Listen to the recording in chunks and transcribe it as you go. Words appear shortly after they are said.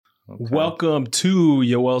Okay. Welcome to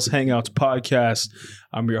Yoel's Hangouts podcast.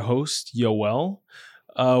 I'm your host, Yoel.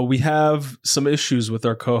 We have some issues with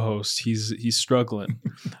our co-host. He's struggling.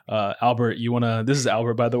 Albert, you wanna? This is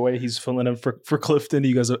Albert, by the way. He's filling in for Clifton.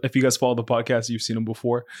 You guys, if you guys follow the podcast, you've seen him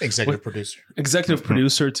before. Executive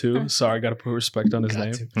producer too. Sorry, got to put respect on his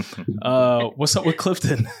name. What's up with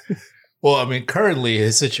Clifton? Well, I mean, currently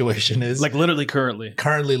his situation is Like literally, currently.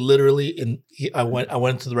 I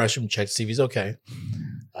went to the restroom, checked to see if he's okay.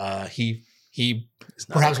 He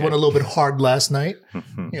perhaps went a little bit hard last night.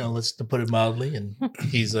 Let's to put it mildly, and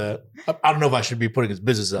he's I don't know if I should be putting his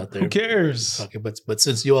business out there. Who cares? Okay, but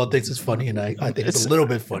since you all thinks it's funny, and I think it's a little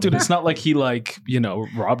bit funny, Dude, it's not like he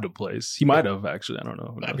robbed a place. He might have actually. I don't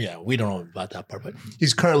know. I mean, we don't know about that part, but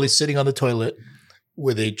he's currently sitting on the toilet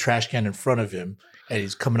with a trash can in front of him. And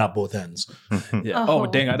he's coming out both ends. Yeah. Oh,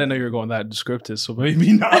 dang. I didn't know you were going that descriptive. So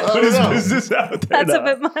maybe not put his business out there. That's a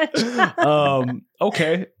bit much.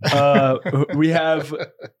 Okay. We have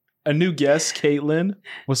a new guest, Caitlin.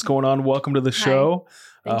 What's going on? Welcome to the show.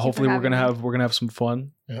 Hopefully we're gonna have some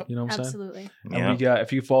fun. Yep. You know what I'm saying? Absolutely. And we got,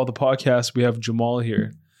 if you follow the podcast, we have Jamal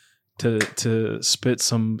here to spit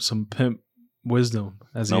some pimp wisdom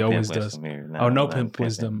as he always does. No pimp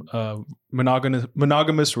wisdom.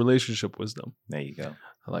 Monogamous relationship wisdom. There you go.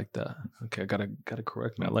 I like that. Okay, I gotta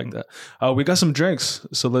correct me. I like that. We got some drinks,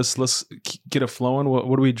 so let's get it flowing. What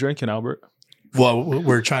are we drinking, Albert? Well,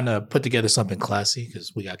 we're trying to put together something classy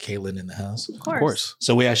because we got Caitlin in the house. Of course.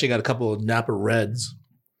 So we actually got a couple of Napa Reds.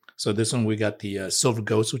 So this one we got the Silver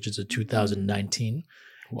Ghost, which is a 2019,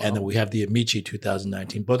 and then we have the Amici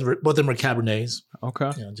 2019. Both of them are Cabernets.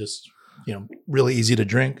 Okay. Really easy to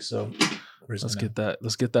drink. So let's get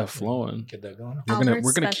that flowing. Get that going.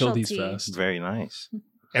 We're gonna kill these fast. Very nice.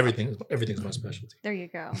 Everything's my specialty. There you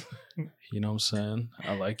go. You know what I'm saying?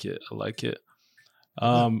 I like it.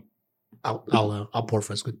 I'll pour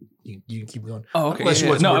first. You can keep going. Oh, okay.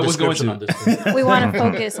 No, I was going to. We want to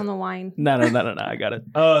focus on the wine. No. I got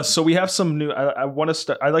it. So we have some new. I want to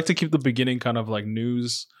start. I like to keep the beginning kind of like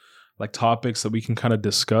news, like topics that we can kind of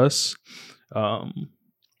discuss.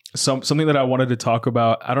 Something that I wanted to talk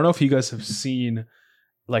about. I don't know if you guys have seen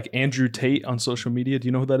like Andrew Tate on social media. Do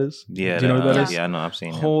you know who that is? Yeah. Do you know who that is? Yeah, I know. I've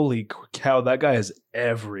seen him. Holy cow, that guy is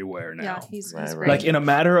everywhere now. Yeah, he's Right. great. Like in a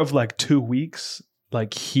matter of like 2 weeks,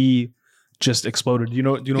 like he just exploded. Do you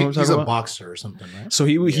know what I'm He's talking a about? boxer or something, right? So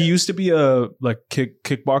he used to be a like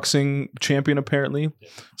kickboxing champion apparently. Yeah.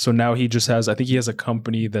 So now he just has, I think he has a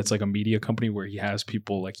company that's like a media company where he has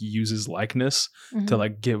people like he uses likeness to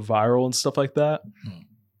like get viral and stuff like that.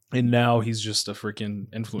 And now he's just a freaking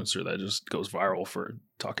influencer that just goes viral for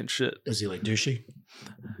talking shit. Is he like douchey?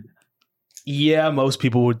 Yeah, most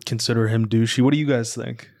people would consider him douchey. What do you guys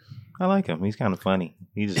think? I like him. He's kind of funny.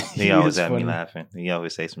 He He always is has me funny. laughing. He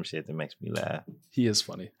always say some shit that makes me laugh. He is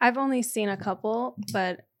funny. I've only seen a couple,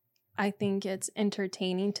 but I think it's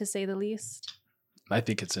entertaining to say the least. I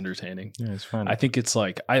think it's entertaining. Yeah, it's funny. I think it's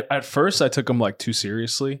like at first I took him like too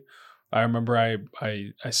seriously. I remember I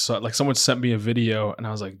saw like someone sent me a video and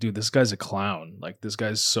I was like, dude, this guy's a clown. Like this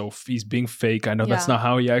guy's he's being fake. I know that's Yeah. not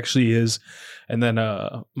how he actually is. And then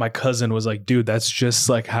my cousin was like, dude, that's just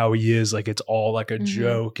like how he is. Like it's all like a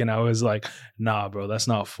joke. And I was like, nah, bro, that's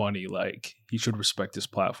not funny. Like he should respect his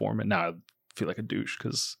platform. And now I feel like a douche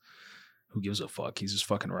because who gives a fuck? He's just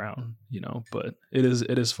fucking around, but it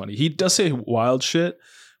is funny. He does say wild shit,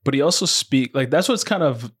 but he also like that's what's kind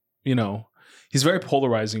of, he's very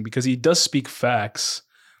polarizing because he does speak facts,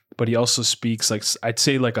 but he also speaks like, I'd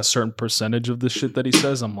say like a certain percentage of the shit that he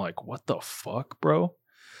says. I'm like, what the fuck, bro?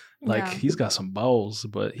 Like he's got some balls,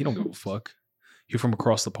 but he don't give a fuck. He from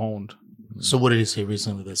across the pond. So what did he say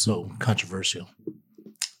recently that's so controversial?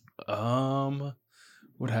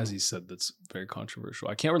 What has he said that's very controversial?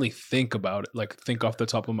 I can't really think about it, like think off the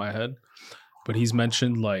top of my head. But he's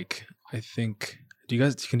mentioned like, I think,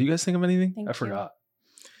 can you guys think of anything? Thank I you. forgot.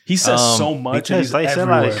 He says so much. He And he's says a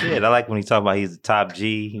lot of everywhere. shit. I like when he talk about he's the top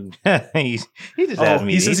G. he just has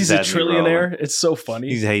me. He says he's a just has me trillionaire. rolling. It's so funny.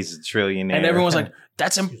 He's a trillionaire. And everyone's like,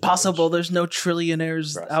 that's impossible. There's no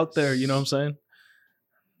trillionaires out there. You know what I'm saying?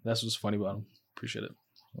 That's what's funny about him. Appreciate it.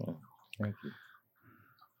 Yeah, thank you.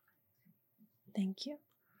 Thank you.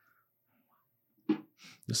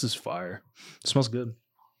 This is fire. It smells good.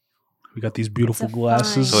 We got these beautiful It's a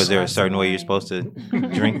glasses. So is there a Glass certain of way you're wine. supposed to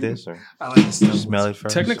drink this, or I like this you smell it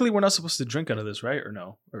first? Technically, we're not supposed to drink out of this, right? Or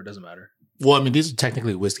no? Or it doesn't matter? Well, I mean, these are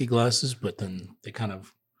technically whiskey glasses, but then they kind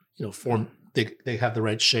of, form. They have the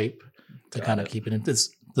right shape to Got kind of it. keep it in.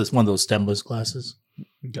 This one of those stemless glasses.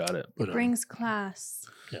 Got it. But, Brings class.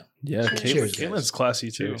 Yeah, Cheers, Caitlin's guys.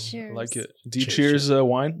 classy too. Cheers. I like it. Do you Cheers. cheers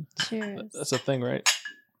wine? Cheers. That's a thing, right?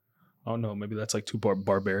 Oh no, maybe that's like too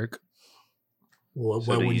barbaric. What,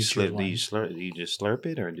 So what do would you you choose slurp? Do you just slurp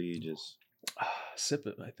it, or do you just? Sip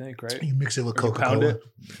it, I think, right? You mix it with Or you pound Coca-Cola. it.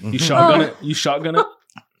 You shotgun it. You shotgun it.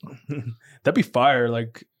 That'd be fire,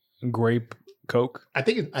 like grape Coke. I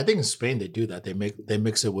think in Spain they do that. They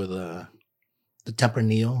mix it with the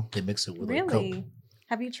Tempranillo. They mix it with like, Coke. Really?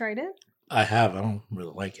 Have you tried it? I have. I don't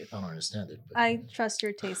really like it. I don't understand it. But I trust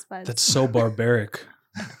your taste buds. That's so barbaric.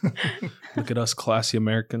 Look at us, classy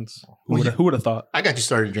Americans. Well, Who would have thought? I got you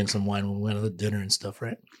started to drink some wine when we went to dinner and stuff,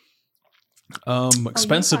 right?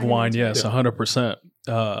 Expensive got wine, into yes, it. 100%. It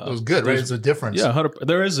was good, right? there's- It's a difference. Yeah, 100.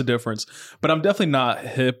 There is a difference, but I'm definitely not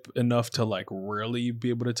hip enough to like really be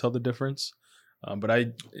able to tell the difference. But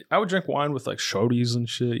I would drink wine with like shorties and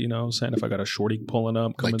shit. You know what I'm saying? If I got a shorty pulling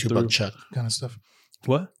up, coming like through. $2 Chuck kind of stuff.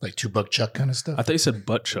 What? Like $2 Chuck kind of stuff. I thought you said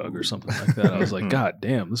butt chug or something like that. I was like, God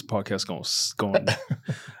damn, this podcast going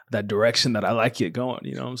that direction that I like it going.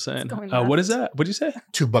 You know what I'm saying? going What is left. that? What'd you say?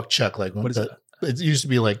 $2 Chuck. Like What is that? It used to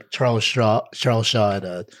be like Charles Shaw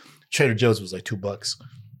at Trader Joe's was like $2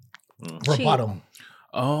 for a Cheap. bottle.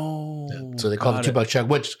 Oh, Yeah. So they call it got $2 Chuck,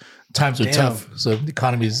 which times are Damn. tough. So the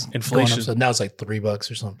economy's Inflation. going up. So now it's like $3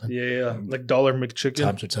 or something. Yeah, like dollar McChicken.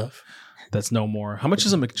 Times are tough. That's no more. How much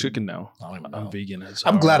is a McChicken now? I don't even know. I'm vegan.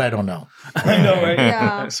 I'm glad I don't know. I know, right?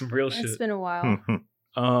 Yeah. Some real It's shit. been a while.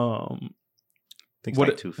 Think What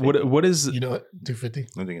like 250. what is? You know what? 250.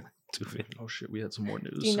 I think 250. Oh shit, we had some more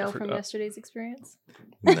news. Do you I know from forgot. yesterday's experience?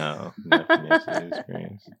 No, not from yesterday's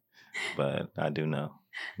experience. But I do know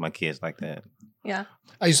my kids like that. Yeah.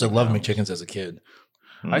 I used to love Wow. McChickens as a kid.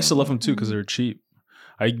 I used to love them too because they're cheap.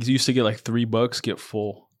 I used to get like $3, get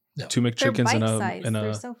full. Yeah. 2 They're McChickens bite and a sized. and They're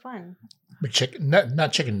a. so fun. McChicken,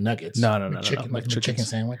 not chicken nuggets. No. McChicken, like McChickens. McChicken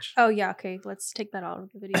sandwich. Oh yeah, okay. Let's take that out of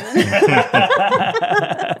the video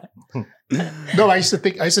then. No, I used to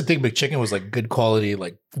think McChicken was like good quality,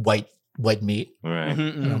 like white meat, Right.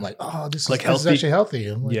 and I'm like, oh, this Like is this is healthy? actually healthy.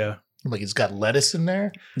 I'm like, Yeah, I'm like, it's got lettuce in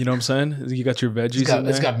there. you know what I'm saying? You got your veggies in there.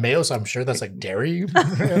 It's got mayo, so I'm sure that's like dairy.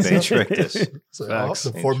 They tricked us. So Facts.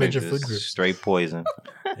 the They 4 tricked major us. food groups. Straight poison.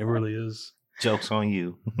 It really is. Jokes on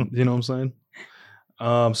you. You know what I'm saying?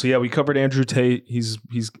 So yeah, we covered Andrew Tate. He's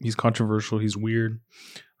controversial. He's weird.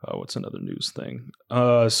 What's another news thing?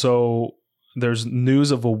 So there's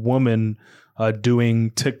news of a woman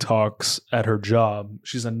doing TikToks at her job.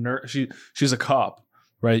 She's a nurse. She's a cop,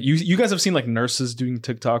 right? You guys have seen like nurses doing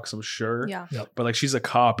TikToks, I'm sure. Yeah. But like she's a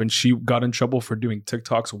cop and she got in trouble for doing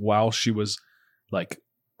TikToks while she was like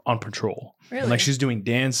on patrol. Really? And like she's doing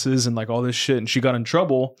dances and like all this shit and she got in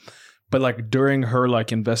trouble. But like during her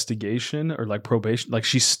like investigation or like probation, like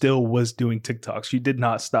she still was doing TikToks. She did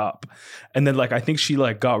not stop. And then like I think she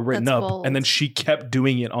like got written That's up bold. and then she kept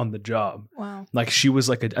doing it on the job. Wow. Like she was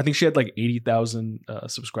like I think she had like 80,000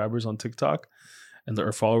 subscribers on TikTok and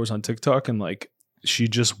or followers on TikTok and like she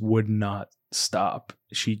just would not stop.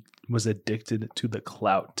 She was addicted to the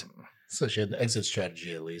clout. So she had an exit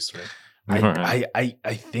strategy at least, right?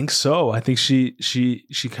 I think so. I think she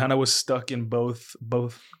kind of was stuck in both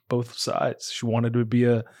sides. She wanted to be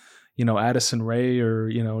a, Addison Rae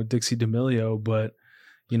or, Dixie D'Amelio, but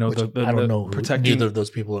Which the I don't know who protecting. neither of those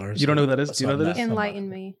people are. You don't know who that is? Do you know who that is? Enlighten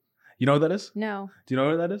me. You know who that is? No. Do you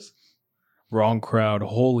know who that is? Wrong crowd.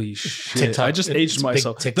 Holy shit! TikTok. I just It's aged big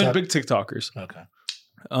myself. TikTok. They're big TIktokers. Okay.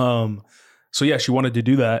 So yeah, she wanted to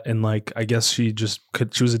do that, and like I guess she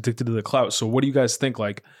was addicted to the clout. So what do you guys think?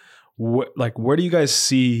 Like, where do you guys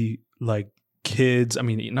see like kids? I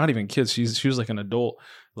mean, not even kids. She was like an adult,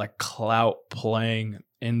 like clout playing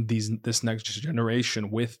in this next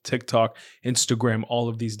generation with TikTok, Instagram, all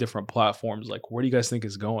of these different platforms. Like, where do you guys think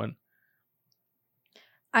is going?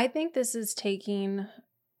 I think this is taking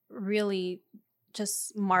really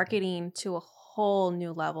just marketing to a whole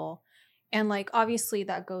new level. And like obviously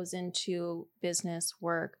that goes into business,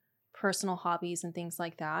 work, personal hobbies and things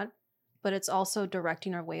like that, but it's also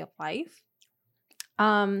directing our way of life.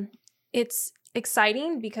 It's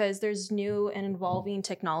exciting because there's new and evolving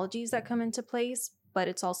technologies that come into place, but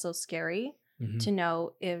it's also scary to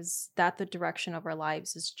know is that the direction of our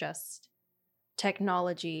lives is just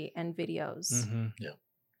technology and videos.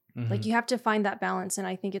 Like you have to find that balance. And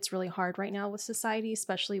I think it's really hard right now with society,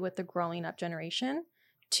 especially with the growing up generation,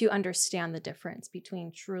 to understand the difference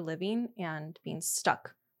between true living and being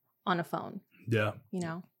stuck on a phone. Yeah.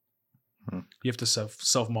 You have to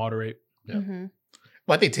self-moderate. Yeah. Mm-hmm.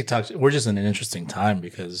 Well, I think TikTok, we're just in an interesting time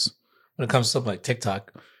because when it comes to something like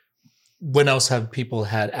TikTok, when else have people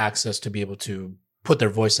had access to be able to put their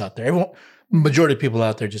voice out there? Majority of people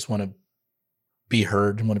out there just want to be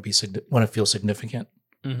heard and want to feel significant,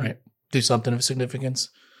 right? Do something of significance.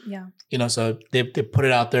 Yeah. So they put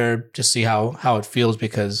it out there to see how it feels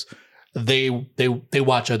because they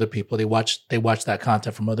watch other people. They watch that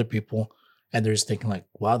content from other people, and they're just thinking like,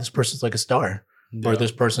 wow, this person's like a star, or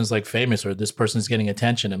this person's like famous, or this person's getting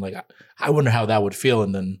attention, and like I wonder how that would feel.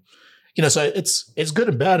 And then, so it's good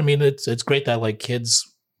and bad. I mean, it's great that like kids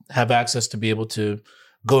have access to be able to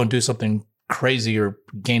go and do something crazy or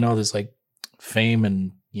gain all this like fame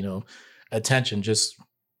and attention just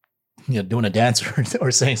doing a dance or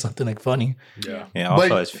saying something like funny. Yeah.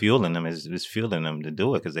 Also, it's fueling them. It's fueling them to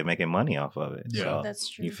do it because they're making money off of it. Yeah, so that's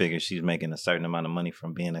true. You figure she's making a certain amount of money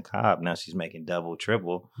from being a cop. Now she's making double,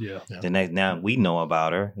 triple. Yeah. Now we know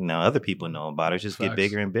about her. Now other people know about her. Just Facts. get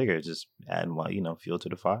bigger and bigger. Just adding fuel to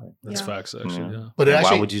the fire. That's facts, actually. Yeah. But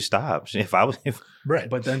why would you stop? Right.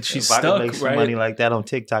 But then she's if I could stuck, make some right? money like that on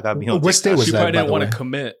TikTok, I'd be on What state TikTok. was She that, probably by didn't the want way? to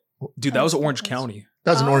commit. Dude, that was Orange County.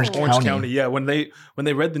 That was in Orange Orange County. County. Yeah. When they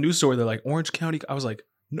read the news story, they're like, Orange County. I was like,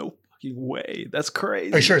 no fucking way. That's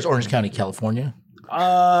crazy. Are you sure it's Orange County, California?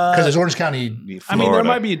 Because there's Orange County. Florida. I mean, there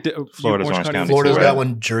might be Florida's Orange County. Florida's Right. got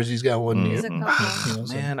one. Jersey's got one. Mhm. There's a couple.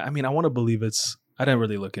 Man, I mean, I want to believe it's. I didn't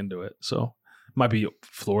really look into it, so it might be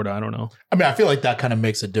Florida. I don't know. I mean, I feel like that kind of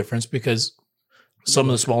makes a difference because some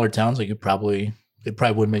of the smaller towns, like it probably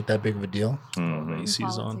wouldn't make that big of a deal. Mhm. The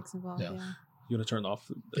AC's on. Politics involved, Yeah. yeah. You want to turn off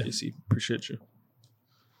the Yeah. AC? Appreciate you.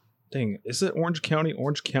 Dang, is it Orange County?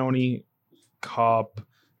 Orange County cop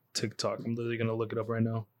TikTok. I'm literally gonna look it up right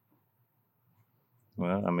now.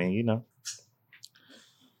 Well, I mean,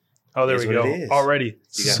 Oh, there It's we what go. it is. Already,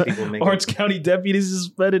 You got people making- Orange County deputies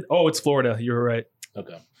suspended. Oh, it's Florida. You're right.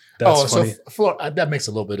 Okay. That's funny. So Florida, that makes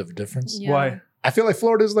a little bit of a difference. Yeah. Why? I feel like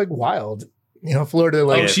Florida's like wild. Florida,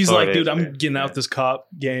 like, Oh, Yeah, she's Florida like, dude, is I'm weird. getting out Yeah. this cop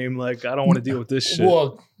game. Like, I don't want to deal with this shit.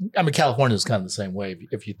 well, I mean, California is kind of the same way.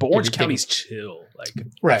 If you, but if Orange you think- County's chill. Like,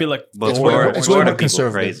 right. I feel like but It's Florida, way more- it's way more people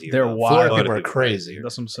conservative. crazy. They're though. wild. Florida people are people crazy.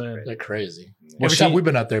 that's what I'm saying. They're crazy. Well, Every time she- we've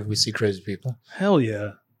been out there, we see crazy people. Hell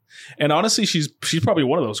yeah. And honestly, she's probably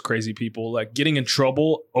one of those crazy people, like getting in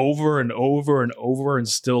trouble over and over and over, and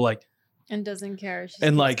still like, And doesn't care. She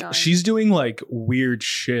and keeps like going. she's doing like weird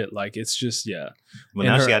shit. Like it's just But And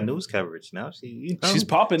now her- she got news coverage. Now she's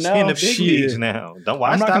popping She now. in the big She- leagues now. Don't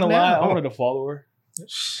watch. I'm not gonna lie, now. I wanted to follow her,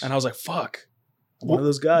 and I was like, fuck, I'm one of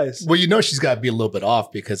those guys. Well, she's got to be a little bit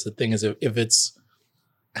off because the thing is, if it's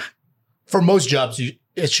for most jobs,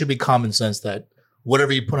 it should be common sense that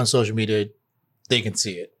whatever you put on social media, they can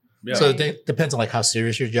see it. Yeah. So it depends on like how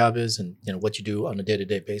serious your job is and what you do on a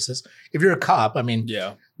day-to-day basis. If you're a cop, I mean,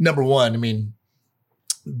 Yeah, number one, I mean,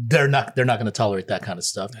 they're not going to tolerate that kind of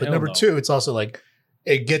stuff. But Hell number no. two, it's also like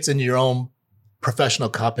it gets in your own professional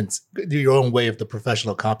competency, your own way of the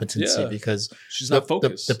professional competency Yeah. because she's not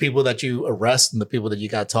focused. the people that you arrest and the people that you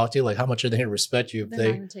got to talk to, like how much are they going to respect you if They're not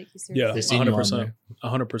they going to take you yeah, seriously. seen you on 100%, there.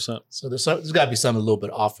 100%. So there's got to be something a little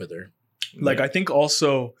bit off with her. Like I think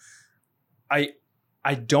also,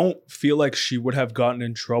 I don't feel like she would have gotten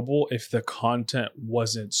in trouble if the content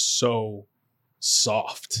wasn't so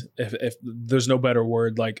soft. If there's no better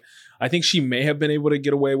word, like I think she may have been able to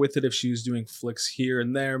get away with it if she was doing flicks here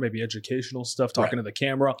and there, maybe educational stuff, talking to the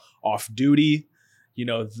camera, off duty.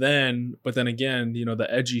 But then again, the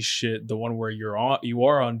edgy shit, the one where you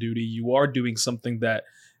are on duty, you are doing something that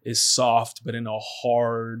is soft, but in a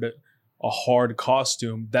hard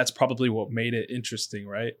costume. That's probably what made it interesting,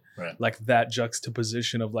 right? Right. Like that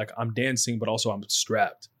juxtaposition of like I'm dancing, but also I'm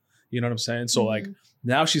strapped. You know what I'm saying? So like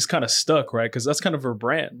now she's kind of stuck, right? Because that's kind of her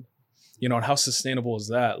brand. And how sustainable is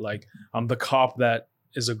that? Like I'm the cop that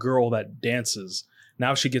is a girl that dances.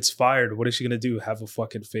 Now she gets fired. What is she gonna do? Have a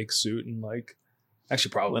fucking fake suit and like?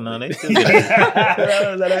 Actually, probably. Well, no, they still get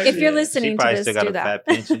it. If you're She listening to probably this, still got do a that. fat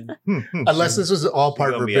pension. Unless this was all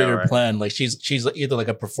part She's of her gonna be bigger alright. plan. Like she's either like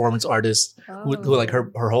a performance artist who Oh. like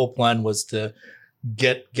her whole plan was to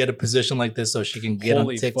get a position like this so she can get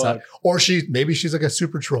Holy on TikTok. fuck. Or maybe she's like a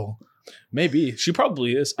super troll. Maybe she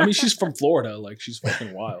probably is. I mean, she's from Florida. Like she's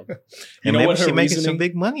fucking wild. You And know maybe what her she's making reasoning? some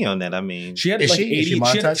big money on that. I mean, She had Is like she- is 80. she She had,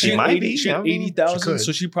 monetized? she She had might 80. be. She had I mean, 80,000. she could.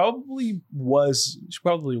 So she probably was. She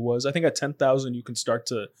probably was. I think at 10,000 you can start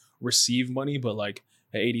to receive money, but like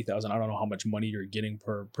at 80,000, I don't know how much money you're getting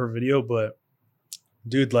per video. But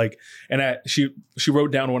dude, like, and she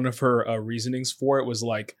wrote down one of her reasonings for it was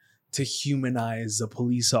like to humanize a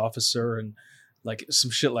police officer and like some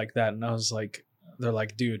shit like that. And I was like, they're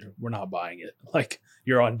like, dude, we're not buying it. Like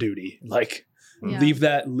you're on duty. Like. Yeah. Leave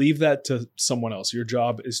that to someone else. Your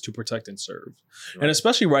job is to protect and serve. And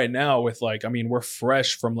especially right now with like, I mean, we're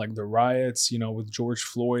fresh from like the riots, with George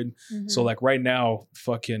Floyd. So Mhm. like right now,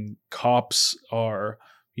 fucking cops are,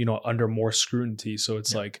 under more scrutiny. So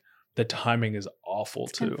it's like the timing is awful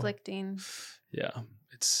It's too. conflicting. Yeah.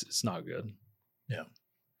 It's not good.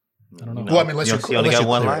 I don't know. Well, I mean, unless you you're only unless got you're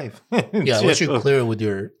one clear. life. Yeah, unless you're clear with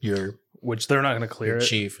your Which they're not going to clear it.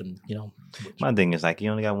 chief, and My thing is like you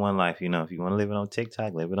only got one life. You know, if you want to live it on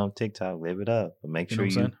TikTok, live it on TikTok, live it up, but make You know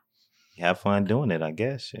sure what I'm you have fun doing it. I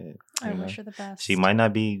guess. Shit, I you know? wish her the best. She might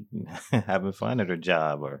not be having fun at her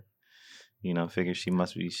job, or figure she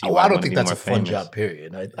must be. I might don't wanna think be that's more a fun famous. job.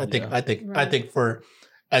 Period. I think I Right. think for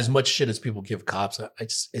as much shit as people give cops,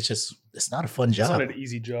 it's not a fun It's job. not an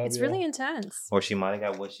easy job. It's yeah. really intense. Or she might have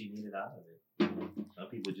got what she needed out of it. Some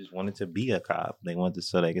people just wanted to be a cop. They wanted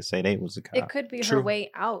so they could say they was a cop. It could be True. her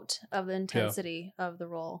way out of the intensity of the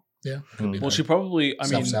role. Yeah. Could be Well, that. she probably, I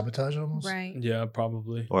mean, self-sabotage almost. Right. yeah,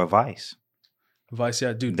 probably. Or a vice. Vice,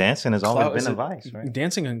 yeah, dude. Dancing has Clout always is been a vice, right?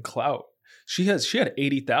 Dancing and clout. She had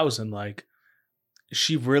 80,000. Like,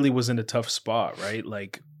 she really was in a tough spot, right?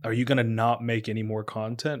 Like, are you gonna not make any more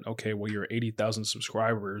content? Okay, well, you're 80,000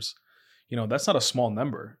 subscribers. That's not a small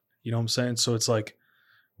number. You know what I'm saying? So it's like,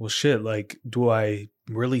 well, shit. Like, do I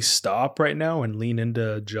really stop right now and lean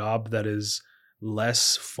into a job that is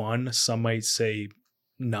less fun? Some might say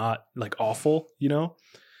not like awful.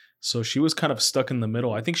 So she was kind of stuck in the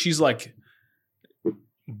middle. I think she's like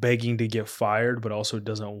begging to get fired, but also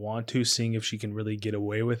doesn't want to, seeing if she can really get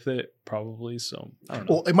away with it, probably. So I don't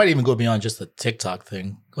know. Well, it might even go beyond just the TikTok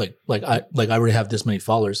thing. Like I already have this many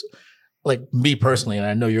followers. Like me personally, and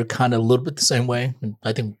I know you're kind of a little bit the same way. And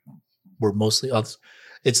I think we're mostly us.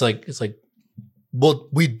 It's like, well,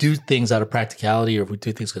 we do things out of practicality, or we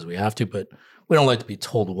do things because we have to, but we don't like to be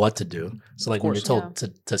told what to do. So like when you're course.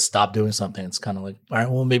 told to stop doing something, it's kind of like, all right,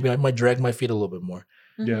 well, maybe I might drag my feet a little bit more.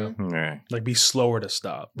 Yeah, Mhm. Right. like be slower to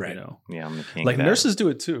stop. Right. Yeah, I'm the king. Like of that. nurses do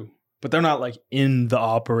it too, but they're not like in the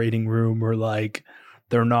operating room, or like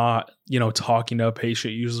they're not, talking to a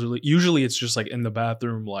patient. Usually it's just like in the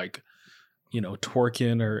bathroom, like,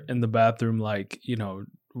 twerking, or in the bathroom, like,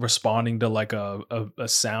 responding to like a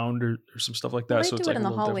sound or some stuff like that. Well, they so do it's it like in a the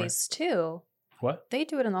little different. hallways too. What? They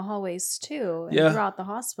do it in the hallways too, and Yeah. throughout the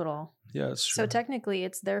hospital. Yeah, that's true. So technically,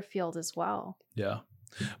 it's their field as well. Yeah.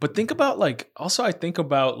 But think about I think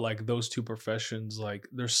about like those two professions. Like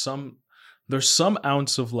there's some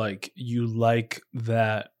ounce of like, you like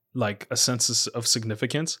that, like a sense of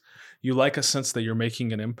significance. You like a sense that you're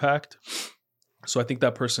making an impact. So I think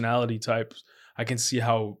that personality type, I can see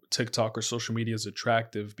how TikTok or social media is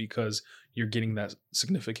attractive, because you're getting that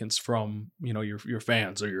significance from, your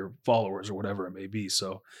fans or your followers or whatever it may be.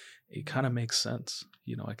 So it kind of makes sense.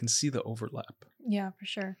 I can see the overlap. Yeah, for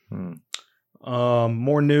sure.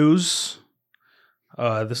 More news.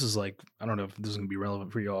 This is like, I don't know if this is gonna be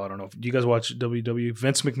relevant for y'all. I don't know. Do you guys watch WWE?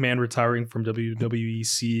 Vince McMahon retiring from WWE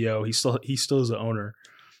CEO. He still is the owner.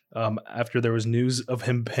 After there was news of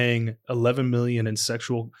him paying $11 million in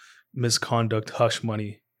sexual misconduct hush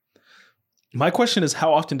money. My question is,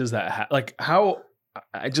 how often does that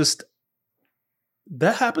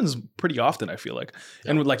that happens pretty often, I feel like.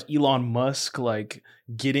 And with like Elon Musk, like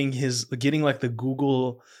getting like the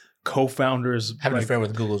Google co-founders Having like, an affair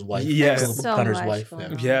with Google's wife. Yeah. Google So founder's much wife. going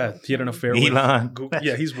on. Yeah, he had an affair Elon. with Google.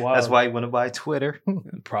 Yeah, he's wild. That's why you want to buy Twitter.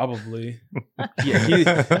 Probably.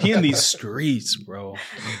 Yeah, he in these streets, bro.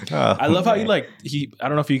 Oh, I love how man. I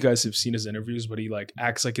don't know if you guys have seen his interviews, but he like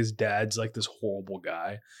acts like his dad's like this horrible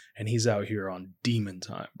guy, and he's out here on demon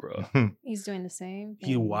time, bro. He's doing the same.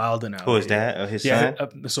 He thing. wilding out. Who is here. that? His Yeah.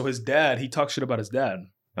 son? So his dad, he talks shit about his dad.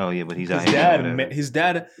 Oh yeah, but he's His out here. dad, doing whatever. his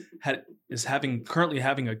dad is currently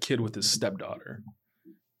having a kid with his stepdaughter.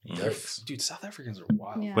 Yikes. Dude, South Africans are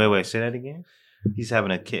wild. Yeah. Wait, say that again. He's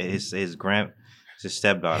having a kid. His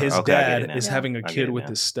stepdaughter. His Okay, I get it dad now. is having a I get kid it with now.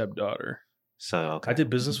 his stepdaughter. So okay. I did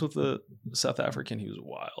business with the South African. He was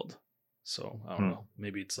wild. So I don't know.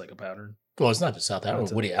 Maybe it's like a pattern. Well, it's not just South Not Africa.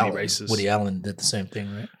 to Woody be Allen. racist. Woody Allen did the same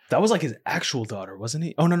thing, right? That was like his actual daughter, wasn't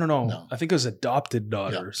he? Oh no. No. I think it was adopted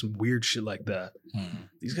daughter, Yeah. or some weird shit like that.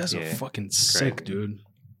 These guys are Yeah, fucking sick, crazy. dude.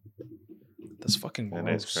 That's fucking gross.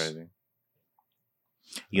 That is crazy.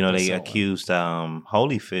 You know, they So, accused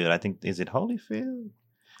Holyfield. I think is it Holyfield?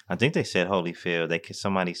 I think they said Holyfield.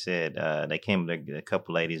 Somebody said a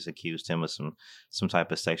couple ladies accused him of some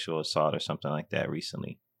type of sexual assault or something like that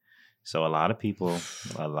recently. So a lot of people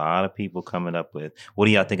coming up with, what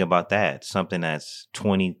do y'all think about that? Something that's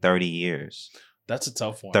 20, 30 years, That's a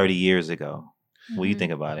tough one. 30 years ago. What do you Mhm.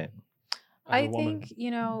 think about it? As a I woman.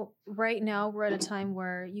 think, right now we're at a time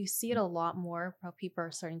where you see it a lot more, how people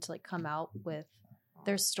are starting to like come out with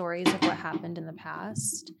their stories of what happened in the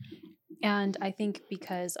past. And I think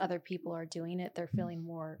because other people are doing it, they're feeling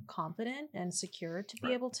more confident and secure to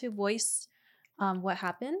be able to voice what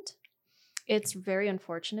happened. It's very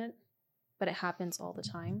unfortunate, but it happens all the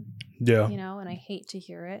time, Yeah. and I hate to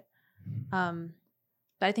hear it.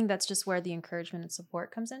 But I think that's just where the encouragement and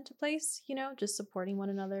support comes into place, just supporting one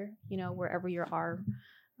another, wherever you are,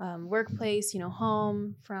 workplace,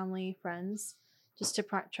 home, family, friends, just to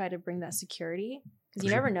try to bring that security, because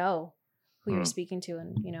you never know who you're speaking to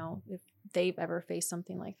and, if they've ever faced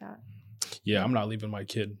something like that. Yeah, I'm not leaving my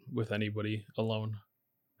kid with anybody alone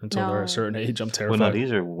until they're a certain age. I'm terrified. Well, no,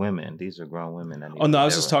 these are women. These are grown women. Oh, no, I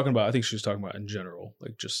was just talking about, I think she was talking about in general,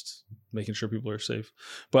 like just making sure people are safe.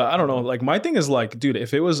 But I don't know, like my thing is like, dude,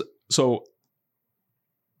 if it was, so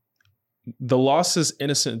the loss is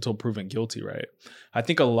innocent until proven guilty, right? I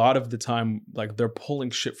think a lot of the time, like they're pulling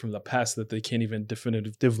shit from the past that they can't even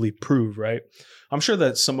definitively prove, right? I'm sure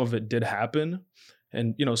that some of it did happen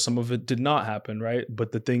and, some of it did not happen, right?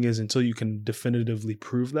 But the thing is, until you can definitively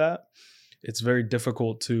prove that, it's very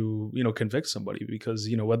difficult to, convict somebody because,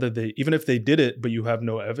 whether they, even if they did it, but you have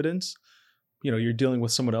no evidence, you're dealing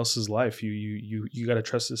with someone else's life. You got to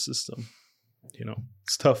trust the system.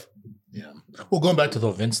 It's tough. Yeah. Well, going back to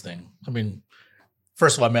the Vince thing, I mean,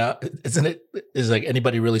 first of all, is like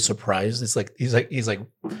anybody really surprised? It's like, he's like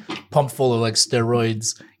pumped full of like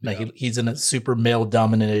steroids. Like he's in a super male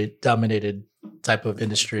dominated type of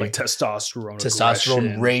industry. Like testosterone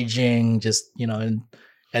aggression. Raging, just,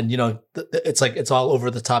 and it's like it's all over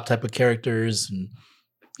the top type of characters, and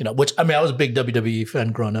which I mean, I was a big WWE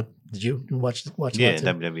fan growing up. Did you watch? Yeah,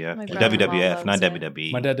 WWF, not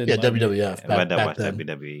WWE. My dad did. Yeah, WWF. My dad watched then.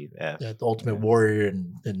 WWF. Yeah, the Ultimate Warrior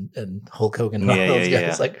and Hulk Hogan. And all those guys.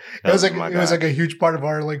 Yeah. Like it was like a huge part of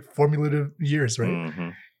our like formative years, right?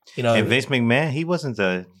 Mm-hmm. And Vince McMahon, he wasn't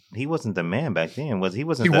the man back then, was he?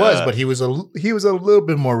 But he was a little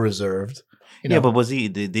bit more reserved. Yeah, but was he?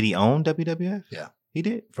 Did he own WWF? Yeah. He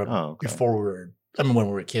did before when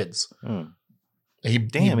we were kids. Mm. He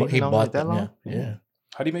bought that long. Yeah.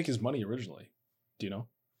 How did he make his money originally? Do you know?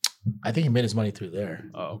 I think he made his money through there.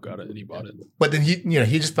 Oh, got it. And he bought it. But then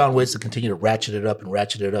he just found ways to continue to ratchet it up, and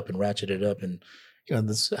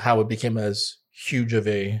this is how it became as huge of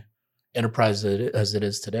a enterprise as it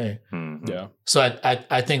is today. Mm-hmm. Yeah. So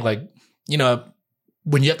I think like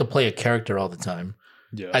when you have to play a character all the time.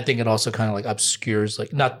 Yeah. I think it also kind of like obscures, like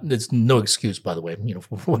it's no excuse, by the way,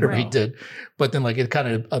 for whatever he did, but then like it kind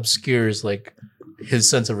of obscures like his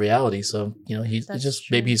sense of reality. So,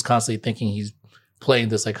 maybe he's constantly thinking he's playing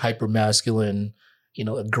this like hyper masculine,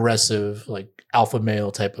 aggressive, like alpha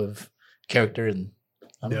male type of character. And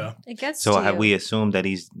it gets so have we assumed that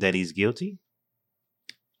he's guilty?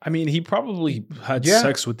 I mean, he probably had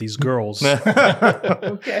sex with these girls.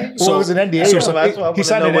 Okay. So it was an NDA. He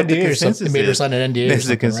signed an NDA or something. He made her sign an NDA. There's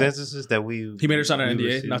the consensus is that he made her sign an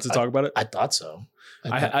NDA, not to talk about it. I thought so.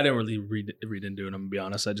 I didn't really read into it. I'm gonna be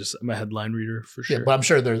honest. I'm a headline reader for sure. Yeah, but I'm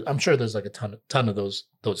sure there's like a ton of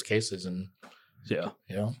those cases, and yeah.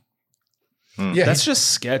 Yeah, that's just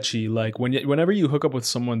sketchy. Like whenever you hook up with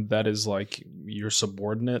someone that is like your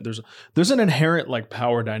subordinate, there's an inherent like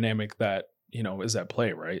power dynamic that is at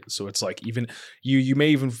play, right? So it's like even you may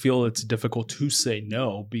even feel it's difficult to say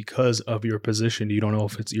no because of your position. You don't know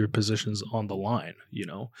if it's your position's on the line,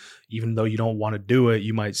 even though you don't want to do it,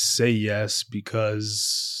 you might say yes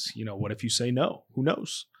because, what if you say no? Who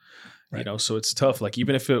knows? Right. So it's tough. Like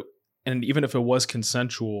even if it was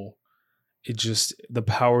consensual, it just, the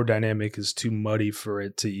power dynamic is too muddy for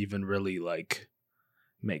it to even really like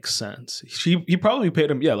make sense. He probably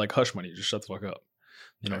paid him, like hush money, just shut the fuck up.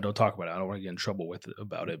 Don't talk about it. I don't want to get in trouble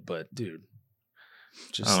about it, but dude,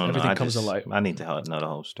 just everything comes to light. I need to know the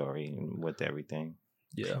whole story with everything.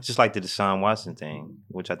 Yeah. It's just like the Deshaun Watson thing.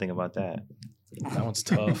 What y'all think about that? That one's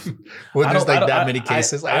tough. Well, there's like that many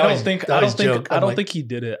cases. I don't think he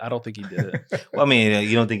did it. I don't think he did it. Well, I mean,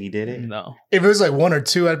 you don't think he did it? No. If it was like one or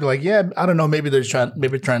two, I'd be like, yeah, I don't know. Maybe they're trying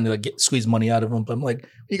to like squeeze money out of him. But I'm like,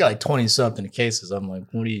 you got like 20 something cases. I'm like,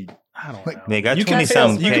 what do you? I don't know. They got 20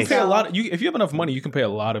 something. You can pay a lot. If you have enough money, you can pay a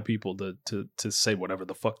lot of people to say whatever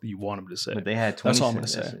the fuck you want them to say. But they had 20. That's all I'm gonna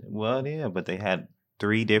say. Well, yeah, but they had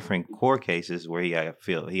 3 different court cases where he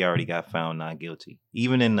already got found not guilty.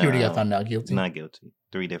 Even in he already got found not guilty. Not guilty.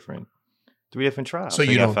 3 different trials. So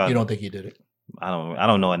you don't think he did it? I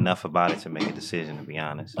don't know enough about it to make a decision, to be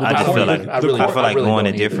honest. Well, I feel like going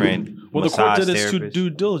to different. Well, the court did its due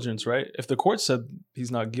diligence, right? If the court said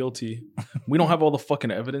he's not guilty, we don't have all the fucking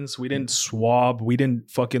evidence. We didn't swab. We didn't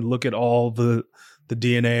fucking look at all the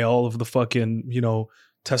DNA, all of the fucking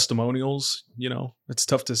testimonials. It's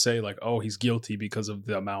tough to say like, oh, he's guilty because of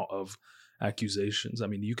the amount of accusations. I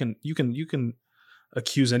mean, you can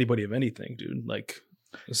accuse anybody of anything, dude. Like.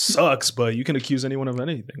 It sucks, but you can accuse anyone of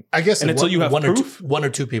anything. I guess, and until you have proof, one or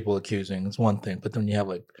two people accusing is one thing, but then you have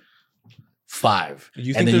like 5.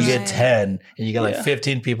 You And think then you there's- get 10, and you got like Yeah.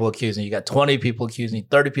 15 people accusing you. You got 20 people accusing you,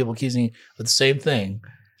 30 people accusing you of the same thing.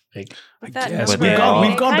 Like, But that guess. But We've then gone, all-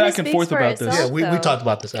 we've gone it kinda back and speaks forth for about this. yeah, itself, we though. talked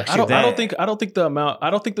about this I actually. don't, I don't that- think I don't think the amount I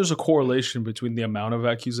don't think there's a correlation between the amount of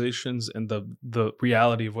accusations and the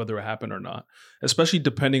reality of whether it happened or not, especially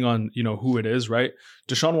depending on who it is, right?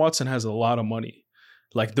 Deshaun Watson has a lot of money.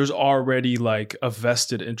 Like there's already like a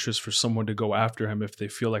vested interest for someone to go after him if they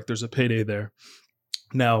feel like there's a payday there.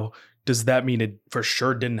 Now, does that mean it for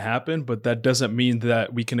sure didn't happen? But that doesn't mean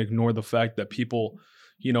that we can ignore the fact that people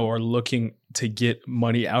are looking to get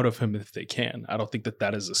money out of him if they can. I don't think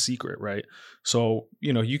that is a secret, right? So,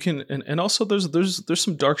 you can, and also there's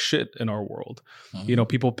some dark shit in our world. Mhm.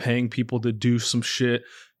 People paying people to do some shit,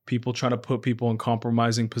 people trying to put people in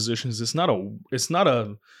compromising positions. It's not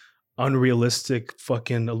a unrealistic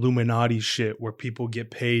fucking Illuminati shit where people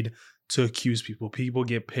get paid to accuse people. People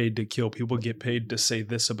get paid to kill. People get paid to say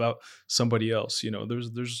this about somebody else.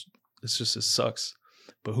 It sucks.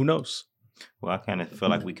 But who knows? Well, I kind of feel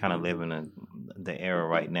like we kind of live in the era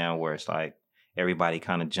right now where it's like everybody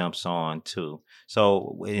kind of jumps on too.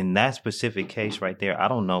 So in that specific case right there, I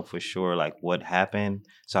don't know for sure like what happened.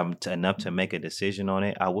 So I'm enough to make a decision on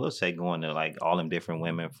it. I will say going to like all them different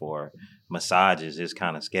women for massages is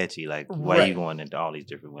kind of sketchy. Like why are you going to all these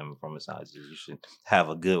different women for massages? You should have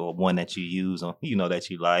a good one that you use on, that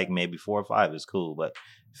you like. Maybe 4 or 5 is cool, but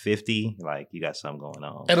 50, like you got something going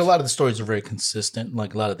on. And a lot of the stories are very consistent.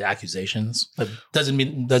 Like a lot of the accusations, but doesn't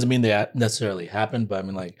mean they necessarily happen. But I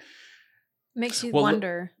mean, like, Makes you Well,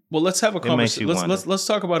 wonder. Well, let's have a It makes conversation. you Let's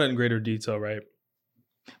talk about it in greater detail, right?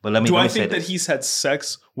 But let me Do let I me say think that this. he's had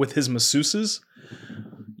sex with his masseuses?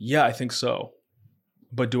 Yeah, I think so.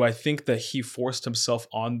 But do I think that he forced himself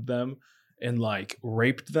on them and like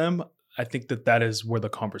raped them? I think that is where the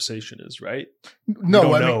conversation is, right? no,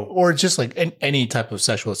 don't I mean, know. or just like any type of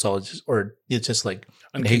sexual assault, or it's just like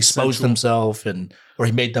he exposed Unconsensual. himself, or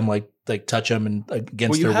he made them like touch him and against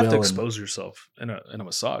Well, you their have will. to and- expose yourself in a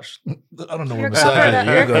massage. I don't know You're what covered massage up.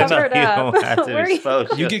 you're You're going to. covered You up. don't have to Where you- expose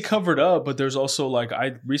You get yourself. covered up, but there's also like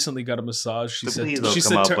I recently got a massage. She But said please don't she come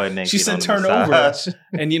said out tur- butt naked she said on the turn over, massage.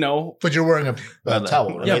 and But you're wearing a Well,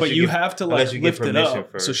 towel, right? yeah, Unless but you you get- have to unless like you get lift it permission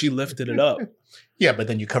up. first. So she lifted it up. Yeah, but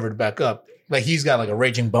then you covered it back up. Like he's got like a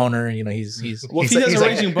raging boner, and he's Well, if he's he has he's a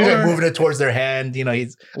raging he's like boner- moving it towards their hand.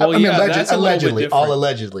 He's Well, I mean, yeah, that's a little bit allegedly, all different.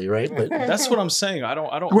 allegedly, right? But That's what I'm saying. I don't.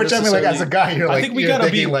 which I mean, like as a necessarily- guy, you're I like think we you're gotta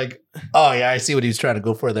thinking be- like, oh yeah, I see what he's trying to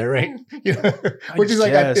go for there, right? Which is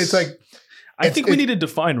like guess. it's like I It's- think we need to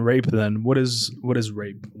define rape. Then what is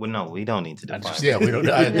rape? Well, no, we don't need to define. yeah, we don't.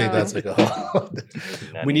 I think No. that's like a whole.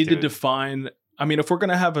 We need to define. I mean, if we're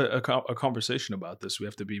gonna have a conversation about this, we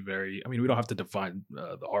have to be very. I mean, we don't have to define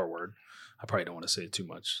the R word. I probably don't want to say it too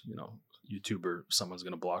much. YouTuber, someone's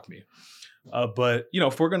gonna block me. But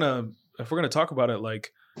if we're gonna talk about it,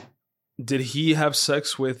 like, did he have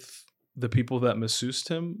sex with the people that masseused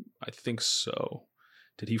him? I think so.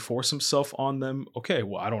 Did he force himself on them? Okay,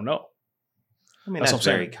 well, I don't know. I mean, That's that's,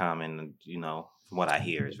 what I'm very saying. common. From what I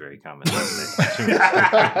hear, is very common.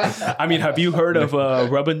 I mean, have you heard of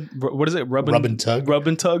rubbing? What is it? Rub and tug? Rub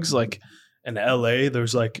and tugs. Like in LA,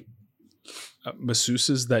 there's like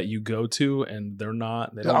masseuses that you go to, and they're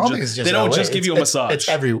not. They I don't don't think just. it's just They don't LA. just give you a It's- massage. It's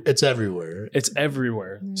everywhere. It's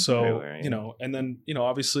everywhere. So Everywhere, yeah. and then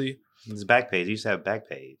obviously, It's Backpage. You used to have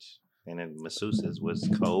Backpage, and then masseuses was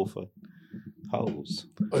code for hoes.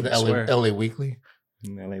 Or the I swear. LA Weekly.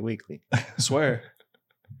 LA Weekly. I swear,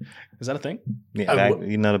 is that a thing? Yeah,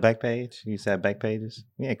 you know the Backpage. You used to have Backpages.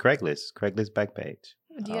 Yeah, Craigslist. Craigslist Backpage.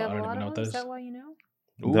 Do you I have don't a even lot know of what them? that Is that is. why you know?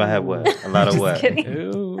 Do I have what? A lot of Just what? kidding.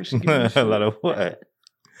 Ew, she giving me A shit. lot of what?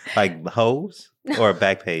 Like hoes or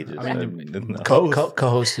back pages? I mean, No. both.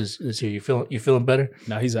 Co-host is here. You feeling better?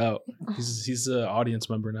 Now he's out. He's an audience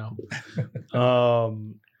member now.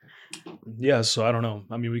 Yeah, so I don't know.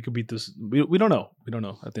 I mean, we could beat this. We don't know. We don't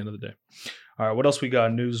know at the end of the day. All right, what else we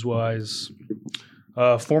got news wise?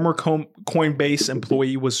 Former Coinbase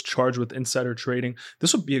employee was charged with insider trading.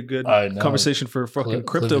 This would be a good I know. conversation for a fucking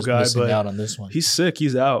Cliff crypto is guy, missing but out on this one. he's sick.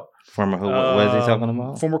 He's out. Former who? What is he talking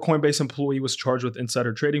about? Former Coinbase employee was charged with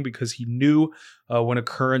insider trading because he knew when a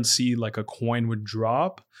currency like a coin would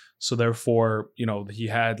drop. So therefore, he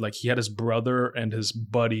had his brother and his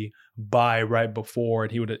buddy buy right before,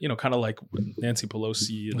 and he would, kind of like Nancy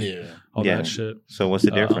Pelosi and Yeah. all Yeah. that shit. So what's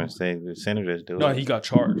the difference? The senators do it. No, he got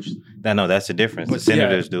charged. No, that's the difference. The But, yeah,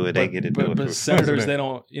 senators do it. They but- get to but, do it. But for senators, they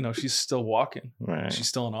president. don't. She's still walking. Right. She's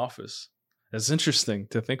still in office. That's interesting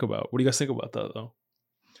to think about. What do you guys think about that, though?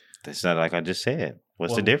 That's not like I just said.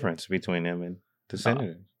 What's the Well- difference between them and the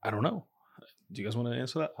senators? I don't know. Do you guys want to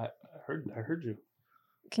answer that? I heard you.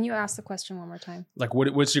 Can you ask the question one more time? Like,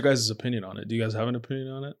 what's your guys' opinion on it? Do you guys have an opinion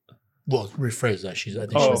on it? Well, rephrase that. I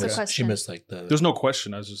think Oh, she, okay. missed, she missed like the. There's no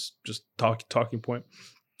question. I was just talking point.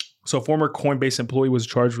 So, a former Coinbase employee was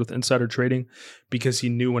charged with insider trading because he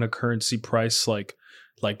knew when a currency price like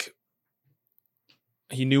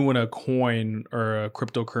he knew when a coin or a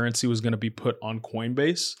cryptocurrency was going to be put on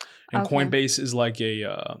Coinbase, and Okay. Coinbase is like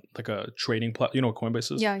a trading platform. You know what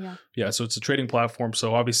Coinbase is? Yeah. So it's a trading platform.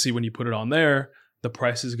 So obviously, when you put it on there, the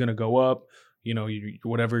price is going to go up. You know,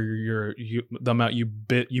 whatever the amount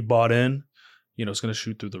you bought in, you know, it's going to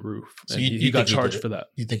shoot through the roof. So And you he got think he charged did it? for that.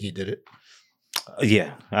 You think he did it?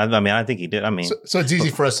 Yeah, I mean, I think he did. I mean, So it's easy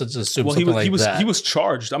for us to assume Well, something like that. he was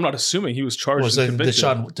charged. I'm not assuming he was charged. was and the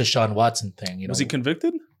convicted. Deshaun Watson thing. You know, Was he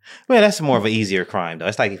convicted? well, that's more of an easier crime, though.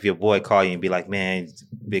 It's like if your boy call you and be like, "Man,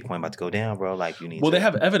 Bitcoin about to go down, bro. Like, you need." Well, to. they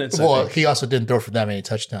have evidence. I Well, think. he also didn't throw for that many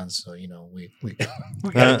touchdowns, so you know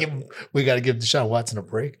we gotta give Deshaun Watson a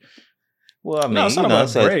break. Well, I mean, No, it's not you know, about a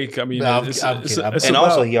so- break. I mean, No, I'm it's kidding. it's and about-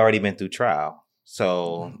 also he already been through trial,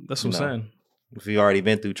 so that's what you I'm know, saying. if you already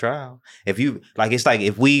been through trial, if you like, it's like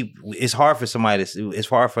it's hard for somebody to, it's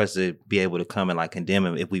hard for us to be able to come and like condemn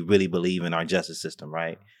him if we really believe in our justice system,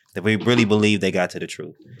 right? If we really believe they got to the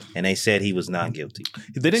truth and they said he was not guilty.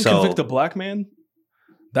 If they didn't So- convict a black man,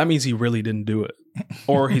 that means he really didn't do it,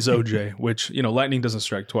 or he's OJ, which you know, lightning doesn't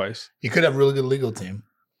strike twice. He could have a really good legal team.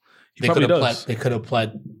 He probably could does. They could have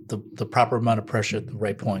applied the proper amount of pressure at the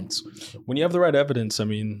right points. When you have the right evidence, I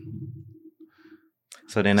mean,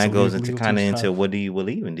 So then So that goes legal into team's kind of into tough. what do you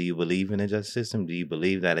believe in? Do you believe in the justice system? Do you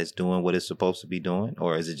believe that it's doing what it's supposed to be doing,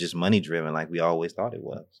 or is it just money driven like we always thought it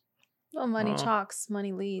was? Well, money Oh. talks,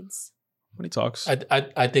 money leads. when he talks,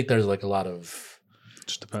 I think there's like a lot of it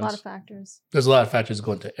just A depends. lot of factors. there's a lot of factors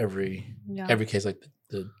go into every Yeah. case, like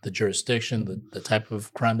the jurisdiction, the type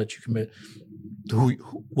of crime that you commit,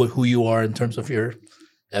 who you are in terms of your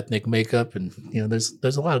ethnic makeup, and you know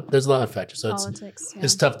there's a lot of factors. So Politics. Yeah.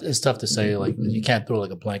 it's tough to say, like you can't throw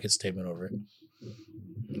like a blanket statement over it.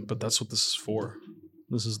 But that's what this is for.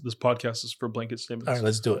 This podcast is for blanket statements. All right,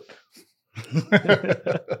 let's do it.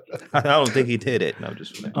 I don't think he did it. No,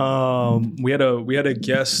 just We had a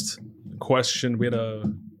guest question.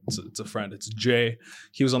 It's a friend. It's Jay.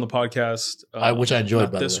 He was on the podcast, Which I enjoyed,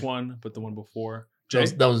 not by the this way. one, but the one before. That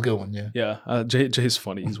Jay, was a good one. Yeah. yeah. Jay's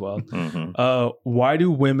funny. He's wild. hmm Why do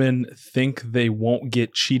women think they won't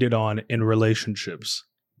get cheated on in relationships?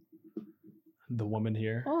 The woman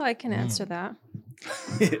here. Oh, I can answer that.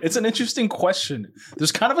 It's an interesting question.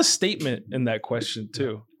 There's kind of a statement in that question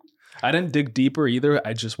too. I didn't dig deeper either.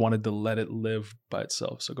 I just wanted to let it live by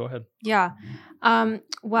itself. So go ahead. Yeah.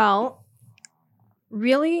 Well,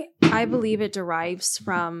 really, I believe it derives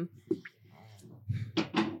from,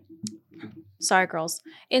 sorry, girls,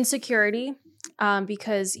 insecurity.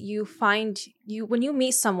 Because you find when you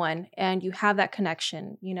meet someone and you have that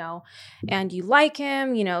connection, you know, and you like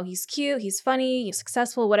him, you know, he's cute, he's funny, he's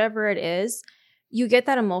successful, whatever it is, you get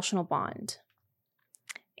that emotional bond.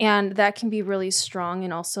 And that can be really strong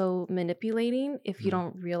and also manipulating if you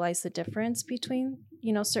don't realize the difference between,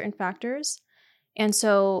 you know, certain factors. And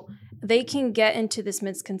so they can get into this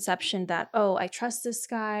misconception that, oh, I trust this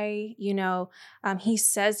guy, you know, he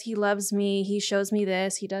says he loves me, he shows me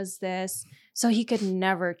this, he does this, so he could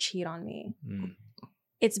never cheat on me.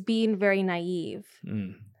 It's being very naive.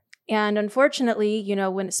 And unfortunately, you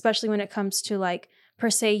know, especially when it comes to like per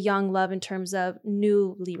se young love in terms of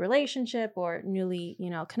newly relationship or newly, you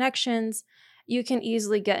know, connections, you can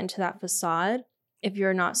easily get into that facade if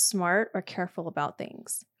you're not smart or careful about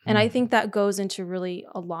things. And I think that goes into really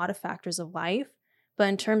a lot of factors of life. But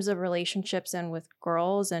in terms of relationships and with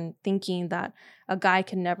girls and thinking that a guy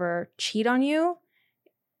can never cheat on you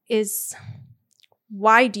is,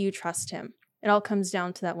 why do you trust him? It all comes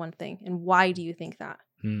down to that one thing. And why do you think that?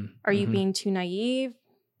 Are you being too naive?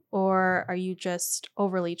 Or are you just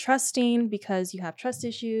overly trusting because you have trust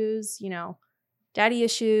issues, you know, daddy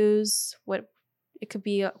issues? It could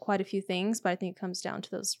be quite a few things, but I think it comes down to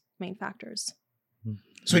those main factors.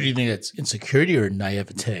 So do you think it's insecurity or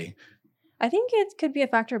naivete? I think it could be a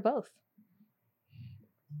factor of both.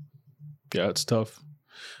 Yeah, it's tough.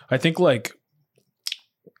 I think like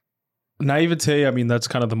naivete, I mean, that's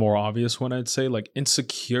kind of the more obvious one, I'd say. Like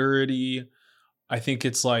insecurity, I think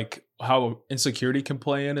it's like how insecurity can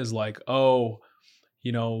play in is like, oh,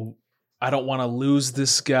 you know, I don't want to lose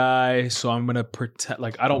this guy, so I'm going to pretend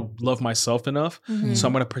like I don't love myself enough. Mhm. So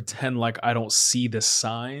I'm going to pretend like I don't see the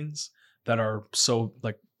signs that are so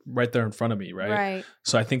like right there in front of me, right?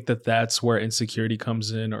 So I think that that's where insecurity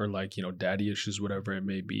comes in, or like, you know, daddy issues, whatever it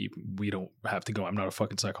may be. We don't have to go. I'm not a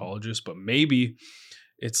fucking psychologist, but maybe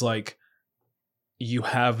it's like you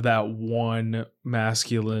have that one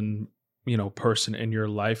masculine, person in your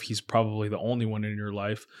life. He's probably the only one in your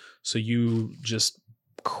life. So you just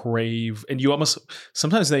crave, and you almost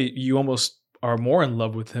are more in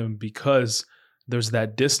love with him because there's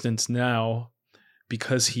that distance now,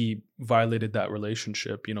 because he violated that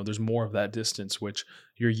relationship. There's more of that distance, which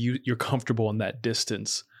you're comfortable in that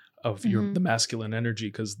distance of the masculine energy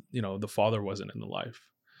because the father wasn't in the life.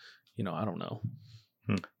 I don't know.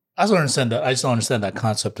 I just don't understand that. I just don't understand that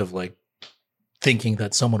concept of like thinking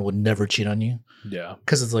that someone would never cheat on you. Yeah,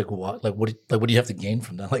 because it's like what do you have to gain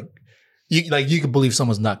from that? Like you can believe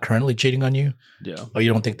someone's not currently cheating on you. Yeah, or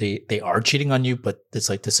you don't think they are cheating on you, but it's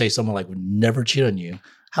like to say someone like would never cheat on you.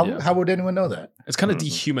 How would anyone know that? It's kind of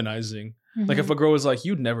dehumanizing. Like if a girl was like,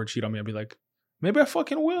 "You'd never cheat on me," I'd be like, "Maybe I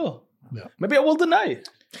fucking will. Yeah. Maybe I will tonight."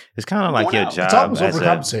 it." It's kind of like your job. It's almost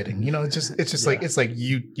overcompensating. It's just like it's like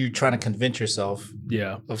you trying to convince yourself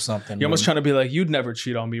of something. You're almost trying to be like, "You'd never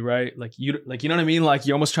cheat on me, right?" Like you know what I mean? Like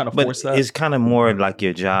you're almost trying to force that. It's kind of more like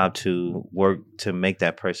your job to work to make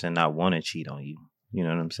that person not want to cheat on you. You know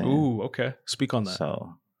what I'm saying? Ooh, okay. Speak on that.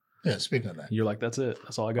 So yeah, speak on that. You're like, that's it.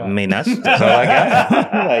 That's all I got. I mean, that's all I got.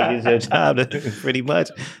 Like it's your job to pretty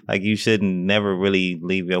much. Like you shouldn't never really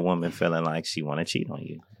leave your woman feeling like she want to cheat on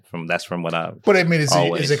you. From what I. But I mean,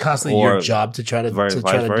 is it constantly your job to try to do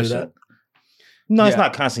that? No, it's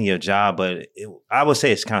not constantly your job, but I would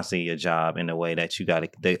say it's constantly your job in the way that you got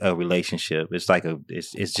a relationship. It's like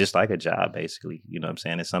it's just like a job, basically. You know what I'm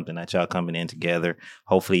saying? It's something that y'all coming in together.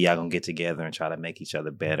 Hopefully, y'all gonna get together and try to make each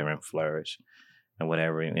other better and flourish and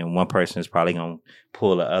whatever. And one person is probably gonna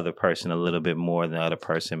pull the other person a little bit more than the other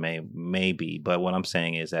person may be. But what I'm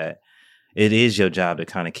saying is that it is your job to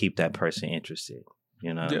kind of keep that person interested.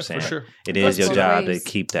 You know what I'm saying? For sure. It is your job to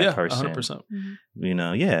keep that person.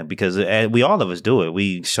 100%. Because we all of us do it.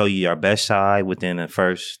 We show you our best side within the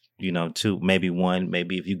first, 2, maybe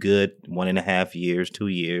if you good, 1.5 years, 2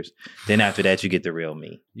 years. Then after that, you get the real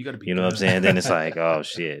me. You got to be. You know what I'm saying? Then it's like, oh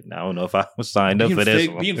shit, I don't know if I was signed up for this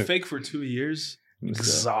one. Being fake for 2 years.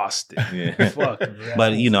 Exhausted. Yeah. Fuck.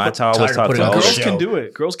 But I always talk to girls can do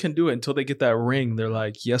it. Girls can do it until they get that ring. They're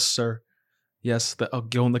like, yes, sir. Yes, I'll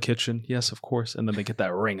go in the kitchen. Yes, of course. And then they get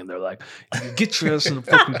that ring and they're like, get your ass in the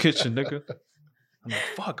fucking kitchen, nigga. I'm like,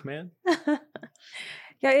 fuck, man.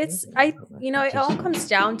 Yeah, it all comes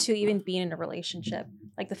down to even being in a relationship,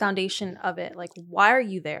 like the foundation of it. Like, why are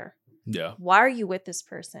you there? Yeah. Why are you with this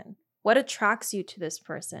person? What attracts you to this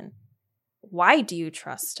person? Why do you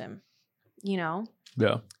trust him? Yeah.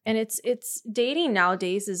 And it's dating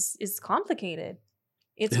nowadays is complicated.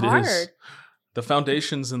 It's hard. Is. The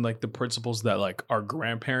foundations and like the principles that like our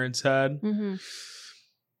grandparents had. Mm-hmm.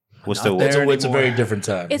 It's a very different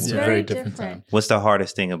time. It's a very different time. What's the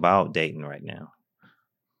hardest thing about dating right now?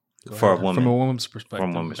 For a woman. From a woman's perspective.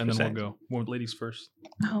 From a woman's perspective. And then we'll go. Ladies first.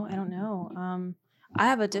 Oh, I don't know. I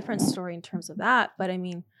have a different story in terms of that. But I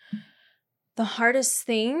mean, the hardest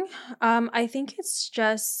thing, I think it's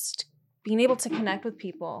just being able to connect with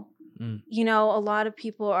people. A lot of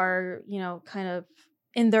people are, kind of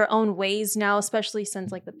in their own ways now, especially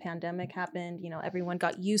since like the pandemic happened. Everyone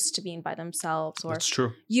got used to being by themselves, or that's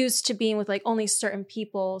true. Used to being with like only certain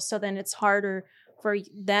people. So then it's harder for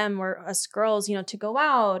them or us girls, to go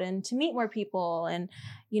out and to meet more people and,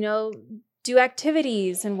 do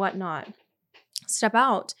activities and whatnot, step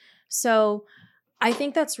out. So I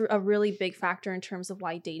think that's a really big factor in terms of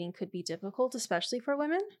why dating could be difficult, especially for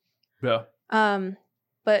women. Yeah.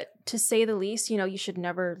 But to say the least, you should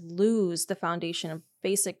never lose the foundation of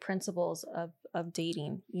basic principles of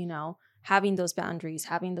dating, having those boundaries,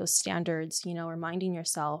 having those standards, reminding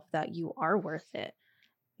yourself that you are worth it,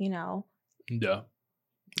 Yeah.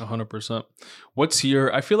 100%. What's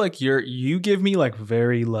I feel like you give me like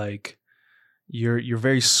very like, you're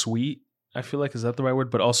very sweet. I feel like, is that the right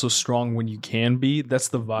word? But also strong when you can be. That's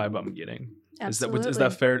the vibe I'm getting. Absolutely. Is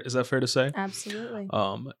that fair? Is that fair to say? Absolutely.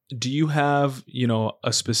 Do you have,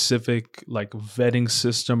 a specific like vetting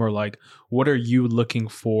system, or like what are you looking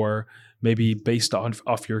for, maybe based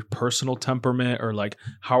off your personal temperament, or like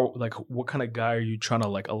how, like what kind of guy are you trying to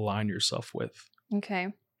like align yourself with?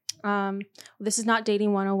 Okay. This is not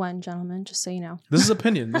dating 101, gentlemen, just so you know. This is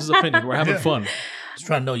opinion. We're having fun. Just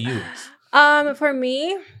trying to know you. For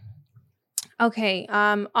me, okay.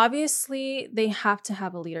 Obviously they have to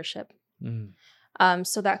have a leadership.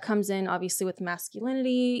 So that comes in obviously with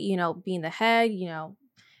masculinity, being the head,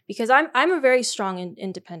 because I'm a very strong and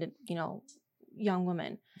independent, young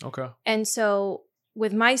woman. Okay. And so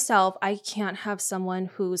with myself, I can't have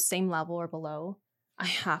someone who's same level or below. I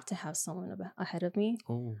have to have someone ahead of me.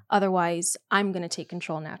 Ooh. Otherwise, I'm going to take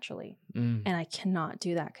control naturally. And I cannot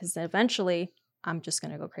do that because eventually I'm just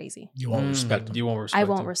going to go crazy. You won't respect them. You won't respect I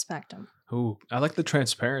won't them. respect them. Ooh, I like the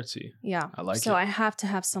transparency. Yeah. I like so it. I have to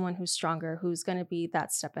have someone who's stronger, who's going to be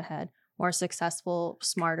that step ahead, more successful,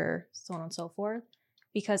 smarter, so on and so forth.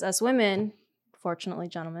 Because as women, fortunately,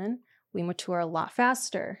 gentlemen, we mature a lot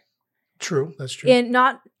faster. True, that's true.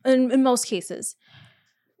 In most cases.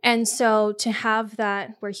 And so to have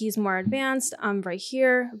that where he's more advanced, I'm right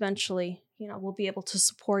here, eventually, we'll be able to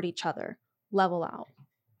support each other, level out.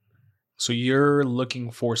 So you're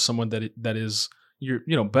looking for someone that is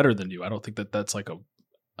better than you. I don't think that's like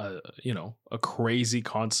a crazy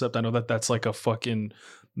concept. I know that's like a fucking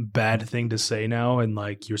bad thing to say now, and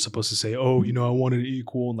like you're supposed to say, oh, I want it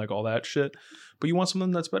equal and like all that shit. But you want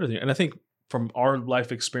someone that's better than you. And I think from our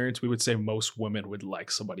life experience, we would say most women would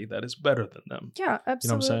like somebody that is better than them. Yeah,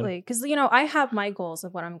 absolutely. Because I have my goals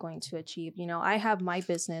of what I'm going to achieve. I have my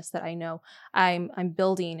business that I know I'm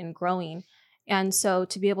building and growing. And so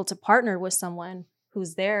to be able to partner with someone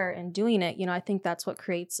who's there and doing it, I think that's what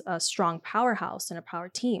creates a strong powerhouse and a power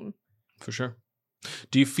team. For sure.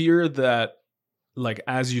 Do you fear that, like,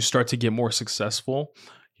 as you start to get more successful,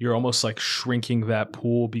 you're almost like shrinking that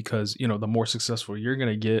pool because, the more successful you're going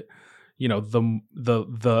to get,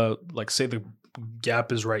 the like, say the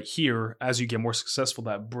gap is right here. As you get more successful,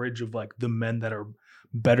 that bridge of like the men that are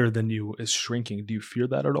better than you is shrinking. Do you fear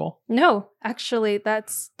that at all? No, actually,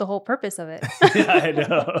 that's the whole purpose of it. Yeah, I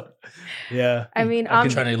know. Yeah. I mean, I'm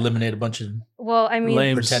trying to eliminate a bunch of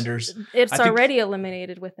Lames. pretenders. It's already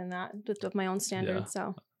eliminated within that with my own standards.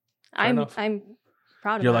 Yeah. So enough. I'm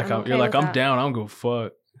proud of You're that. like, I'm down. I don't go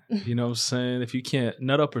fuck. You know what I'm saying? If you can't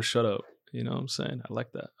nut up or shut up, you know what I'm saying? I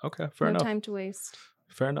like that. Okay, fair enough. No time to waste.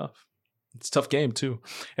 Fair enough. It's a tough game too.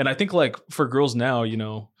 And I think like for girls now,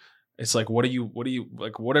 it's like, what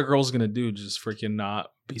are girls going to do? Just freaking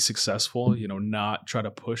not be successful, not try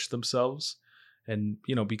to push themselves. And,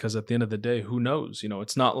 because at the end of the day, who knows?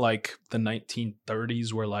 It's not like the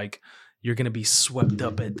 1930s where like you're going to be swept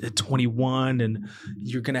up at 21 and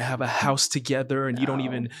you're going to have a house together and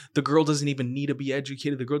the girl doesn't even need to be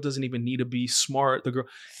educated. The girl doesn't even need to be smart.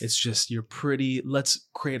 It's just, you're pretty. Let's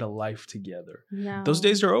create a life together. No. Those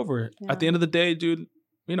days are over. Yeah. At the end of the day, dude,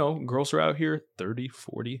 girls are out here 30,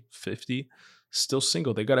 40, 50, still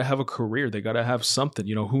single. They got to have a career. They got to have something.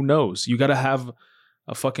 Who knows? You got to have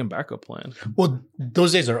a fucking backup plan. Well,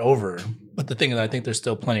 those days are over. But the thing is, I think there's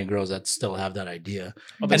still plenty of girls that still have that idea.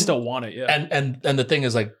 Oh, they still want it, yeah. And the thing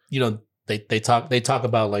is, like, they talk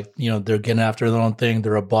about like, they're getting after their own thing.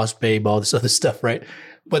 They're a boss babe, all this other stuff, right?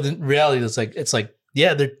 But in reality, it's like,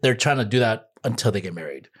 yeah, they're trying to do that until they get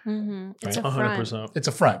married. Mm-hmm. It's Right? a front. 100%. It's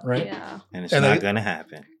a front, right? Yeah. And it's not going to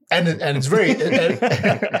happen. And it's very and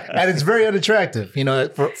it's very unattractive,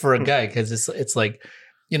 for a guy, because it's like,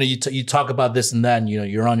 you talk about this and that, and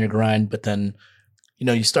you're on your grind, but then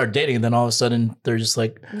you start dating, and then all of a sudden they're just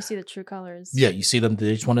like, You see the true colors. yeah, you see them,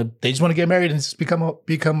 they just want to get married and just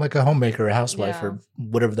become like a homemaker, a housewife, Yeah. or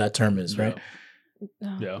whatever that term is, right?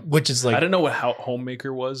 Oh. Yeah. Which is like, I didn't know what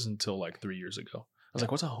homemaker was until like 3 years ago. I was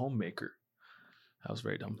like, what's a homemaker? That was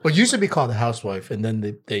very dumb. well, it used to be called a housewife, and then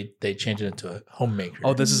they changed it into a homemaker.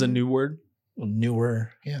 Oh, this is a new word?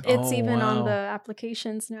 Newer, yeah. It's Oh, even wow. on the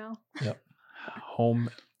applications now.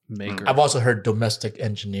 Homemaker. I've also heard domestic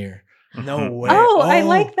engineer. No way. Oh, I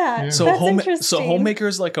like that. Yeah. So That's So interesting. homemaker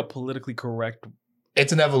is like a politically correct.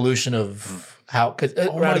 It's an evolution of how.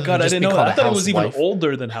 Oh my god, I didn't know that. I thought it was even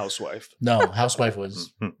older than housewife. No, housewife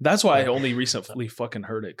was. That's why I only recently fucking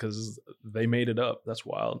heard it, because they made it up. That's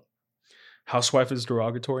wild. Housewife is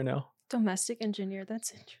derogatory now. Domestic engineer.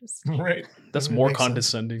 That's interesting. Right. That's That more makes sense.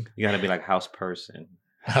 condescending. You got to be like house person.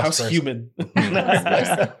 House person. human.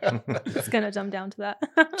 It's gonna dumb down to that.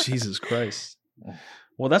 Jesus Christ.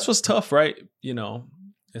 Well, that's what's tough, right?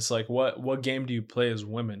 It's like what game do you play as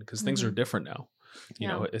women? Because things are different now. You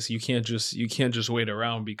know, it's you can't just wait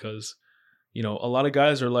around, because a lot of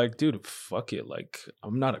guys are like, dude, fuck it. Like,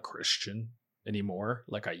 I'm not a Christian anymore.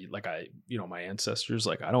 Like I my ancestors,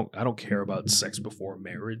 like I don't care about sex before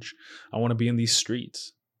marriage. I want to be in these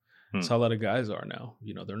streets. That's how a lot of guys are now.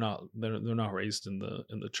 They're not raised in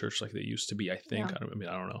the church like they used to be, I think. Yeah.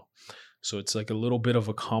 I don't know. So it's like a little bit of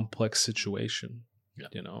a complex situation.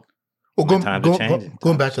 Well, Time to change it.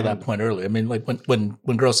 going back to that point earlier, I mean, like when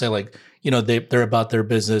girls say like, they're about their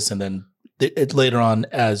business, and then it later on,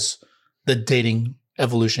 as the dating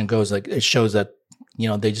evolution goes, like it shows that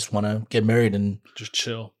they just want to get married and Just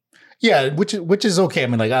chill. yeah, which is okay. I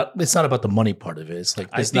mean, like it's not about the money part of it. It's like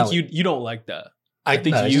I think you don't like that. I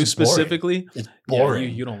think no, it's you just boring. specifically, It's boring. Yeah,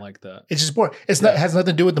 you don't like that. It's just boring. It has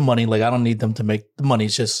nothing to do with the money. Like I don't need them to make the money.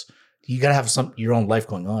 It's just you gotta have your own life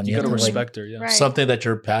going on. You gotta have to, respect her. Yeah. Right. something that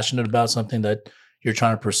you're passionate about, something that you're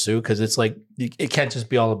trying to pursue, because it's like it can't just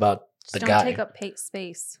be all about the Don't guy, take up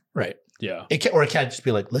space. right? Yeah. It can't just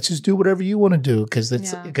be like, let's just do whatever you want to do, because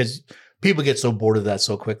Yeah. because people get so bored of that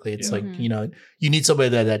so quickly. It's Yeah. like, you know, you need somebody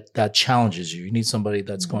that challenges you. You need somebody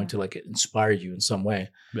that's going Mhm. to like inspire you in some way.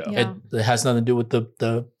 Yeah. Yeah. It has nothing to do with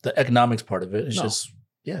the economics part of it. It's No. just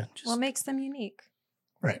What makes them unique?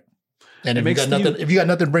 right. And It if you makes got nothing, you- if you got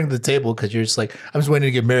nothing to bring to the table, because you're just like, I'm just waiting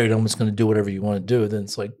to get married, I'm just going to do whatever you want to do. Then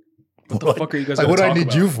it's like, What the fuck are you guys like gonna what do I talk need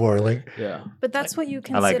about? you for? Like, Yeah. But that's what you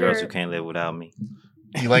I like girls who consider. can't live without me.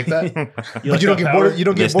 you like that? You But like you don't that get bored. power? You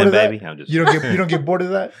don't get Listening, bored of that. baby. I'm just You don't get bored of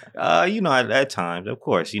that. You know, at times, of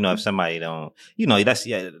course, you know, if somebody don't, you know, that's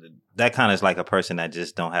that kind of is like a person that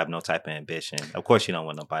just don't have no type of ambition. Of course, you don't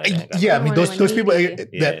want nobody. That got Yeah, I You mean don't those wanna people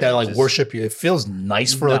needy. that like just- worship you. It feels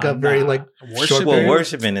nice for like a very like Worship short Well, Period.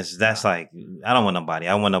 worshiping that's like I don't want nobody.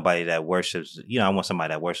 I want nobody that worships. You know, I want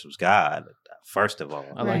somebody that worships God first of all.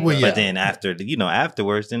 I like Right. Well, that. yeah. But then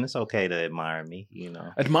afterwards, then it's okay to admire me. You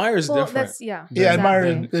know, Admire is Well, different. that's yeah. Yeah,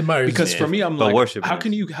 exactly. admire Because Yeah. for me, I'm But like, worship how is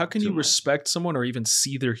can you too much. respect someone or even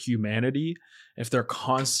see their humanity if they're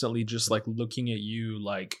constantly just like looking at you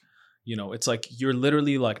like, you know, it's like you're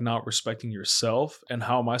literally like not respecting yourself. And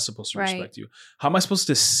how am I supposed to Right. respect you? How am I supposed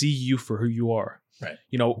to see you for who you are? Right.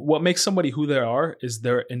 You know, what makes somebody who they are is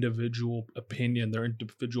their individual opinion, their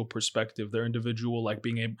individual perspective, their individual like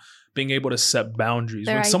being able to set boundaries.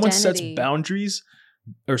 Their When someone sets identity. boundaries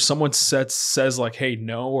or someone says like, hey,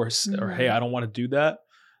 no, or Mhm. hey, I don't want to do that.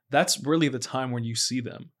 That's really the time when you see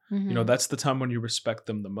them. You know, Mhm. that's the time when you respect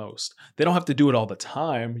them the most. They don't have to do it all the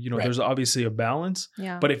time. You know, Right. there's obviously a balance.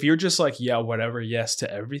 Yeah. But if you're just like, yeah, whatever, yes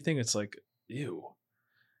to everything, it's like, ew.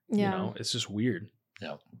 yeah. You know, it's just weird.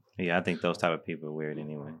 yeah, I think those type of people are weird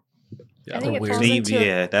anyway. Yeah. I think it Weird. falls Steve, into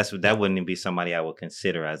yeah, that wouldn't be somebody I would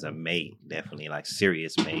consider as a mate. Definitely like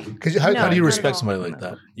serious mate. Because how No, do you not respect at all. somebody like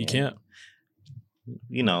that? You Yeah. can't.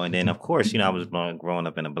 You know, and then of course, you know, I was growing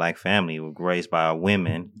up in a black family, raised by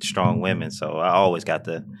women, strong women, so I always got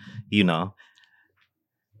to, you know,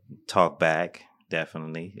 talk back.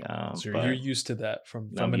 Definitely. So but- you're used to that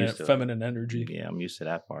from I'm used to it. feminine energy. Yeah, I'm used to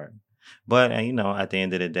that part. But you know, at the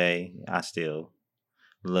end of the day, I still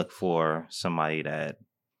look for somebody that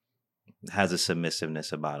has a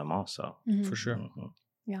submissiveness about them, also. Mhm. For sure.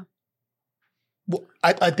 Mhm. Well,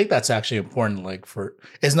 I think that's actually important. Like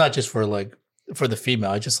it's not just for like for the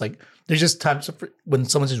female. I just like there's just times when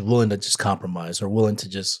someone's just willing to just compromise or willing to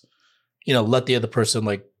just let the other person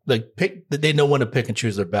like pick. They know when to pick and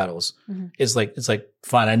choose their battles. Mhm. It's like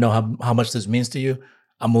fine. I know how much this means to you.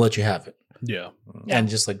 I'm gonna let you have it. Yeah. Yeah. And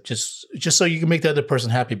just so you can make the other person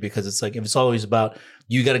happy, because it's like if it's always about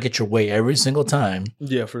you got to get your way every single time,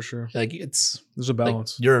 Yeah, for sure. like it's There's a like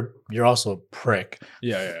balance. you're also a prick.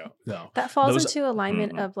 Yeah. No. That falls Those- into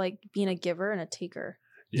alignment Mhm. of like being a giver and a taker.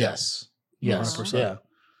 Yes. Yes. 100%.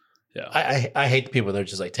 Yeah. Yeah. I hate the people that are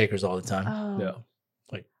just like takers all the time. Oh. Yeah.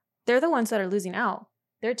 They're the ones that are losing out.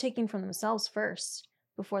 They're taking from themselves first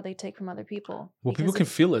before they take from other people. Well, people Because can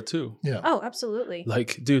if- feel it too. Yeah. Oh, absolutely.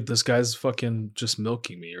 Like, dude, this guy's fucking just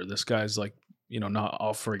milking me, or this guy's like, not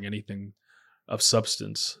offering anything of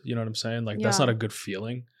substance. You know what I'm saying? Like, that's Yeah. not a good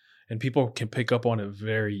feeling. And people can pick up on it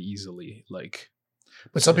very easily. Like,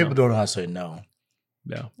 But some Yeah. people don't know how to say no.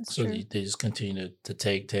 yeah. That's So true. they just continue to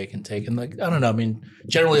take. And like, I don't know. I mean,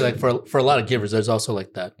 generally like for a lot of givers, there's also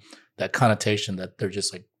like that connotation that they're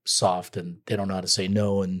just like soft and they don't know how to say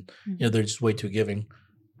no. And, they're just way too giving,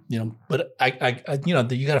 but I you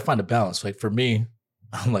got to find a balance. Like for me,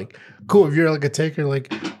 I'm like, cool. If you're like a taker,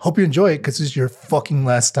 like, hope you enjoy it, 'cause this is your fucking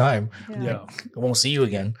last time. Yeah. I won't see you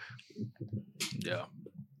again. Yeah.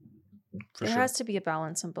 For There sure. has to be a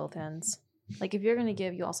balance on both ends. Like if you're gonna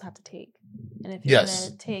give, you also have to take. And if you're Yes.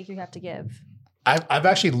 gonna take, you have to give. I've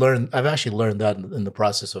actually learned that in the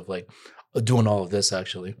process of like doing all of this,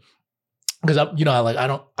 actually, because I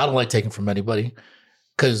don't like taking from anybody,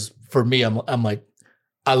 because for me I'm like,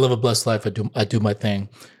 I live a blessed life. I do my thing,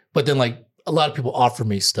 but then like a lot of people offer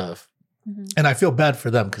me stuff, Mhm. and I feel bad for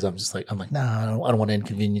them, because I'm like nah, I don't want to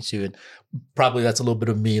inconvenience you, and probably that's a little bit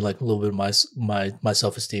of me, like a little bit of my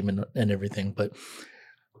self-esteem and everything, but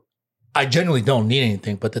I generally don't need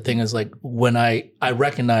anything. But the thing is, like, when I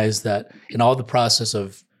recognize that in all the process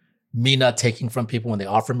of me not taking from people when they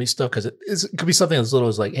offer me stuff, because it could be something as little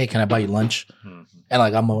as like, hey, can I buy you lunch? Mhm. And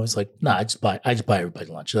like, I'm always like, nah, I just buy everybody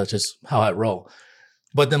lunch. That's just how I roll.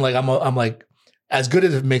 But then like, I'm like, as good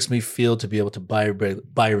as it makes me feel to be able to buy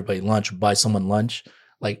everybody lunch, or buy someone lunch,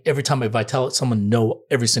 like every time if I tell someone no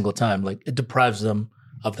every single time, like it deprives them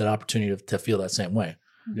of that opportunity to feel that same way.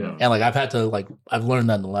 Yeah. And like I've learned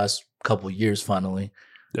that in the last couple of years finally.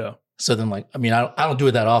 Yeah. So then like, I mean, I don't do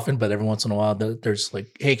it that often, but every once in a while there's like,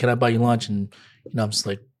 hey, can I buy you lunch? And You know, I'm just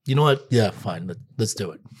like, you know what? Yeah, fine. Let's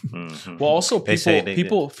do it. Mhm. Well, also They say they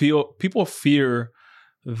people fear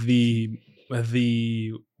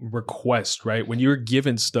the request, right? When you're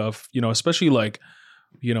given stuff, you know, especially like,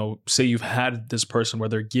 you know, say you've had this person where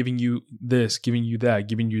they're giving you this, giving you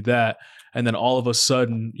that, and then all of a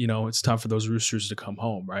sudden, you know, it's time for those roosters to come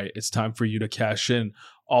home, right? It's time for you to cash in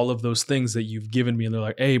all of those things that you've given me, and they're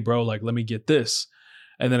like, hey, bro, like, let me get this,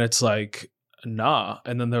 and then it's like, nah,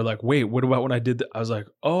 and then they're like, wait, what about when I did that? I was like,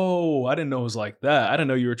 oh, I didn't know it was like that. I didn't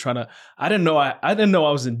know you were trying to. I didn't know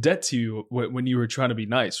I was in debt to you when you were trying to be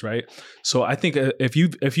nice, right? So I think if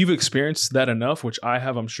you've experienced that enough, which I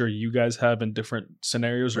have, I'm sure you guys have in different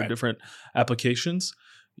scenarios or Right. different applications,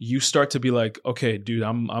 you start to be like, okay, dude,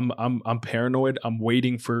 I'm paranoid. I'm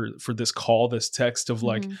waiting for this call, this text of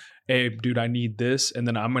like, Mhm. hey, dude, I need this, and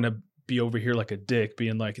then I'm gonna be over here like a dick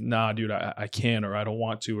being like, nah, dude, I can't, or I don't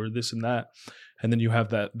want to, or this and that. And then you have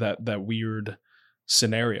that weird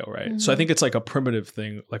scenario, right? So I Mhm. think it's like a primitive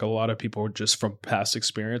thing. Like a lot of people are just from past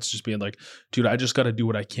experience, just being like, dude, I just got to do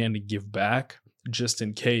what I can to give back just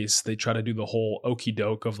in case they try to do the whole okey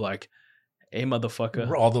doke of like, hey,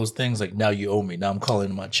 motherfucker. All those things like, now you owe me. Now I'm calling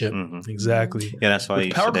in my chip. Mhm. Exactly. Yeah, that's why With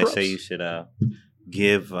you power should, they say corrupts. you should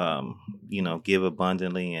give, give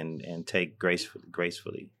abundantly and take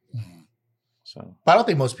gracefully. So But I don't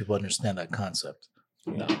think most people understand that concept.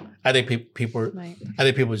 No. I think people Right. I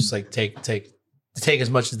think people just like take as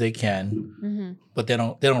much as they can, Mhm. but they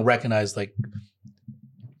don't recognize like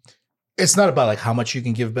it's not about like how much you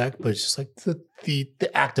can give back, but it's just like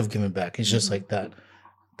the act of giving back. It's just Mhm. like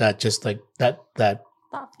that just like that Thoughtfulness.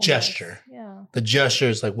 gesture. Yeah. The gesture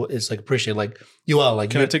is like what it's like appreciated. Like you all like.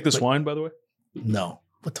 Can I you- take this like, wine, by the way? No.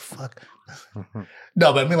 What the fuck?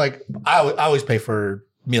 No, but I mean, like I always pay for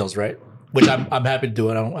meals, right? Which I'm happy to do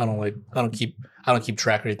it. I don't keep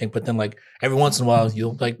track or anything. But then like every once in a while,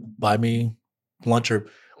 you'll like buy me lunch, or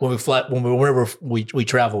whenever we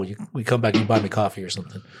travel, we come back, you buy me coffee or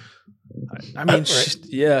something. I mean, Right.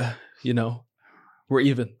 yeah, you know, we're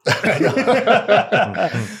even.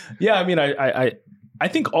 Yeah, I mean, I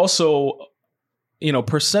think also, you know,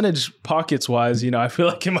 percentage pockets wise, you know, I feel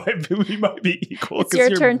like we might be equal. It's 'cause your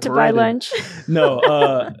you're turn to buy breaded. lunch. No,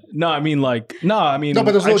 I mean, no, No,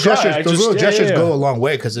 but those I little try. gestures, I those just- little yeah, gestures yeah. go a long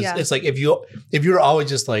way because Yeah. it's like if you're always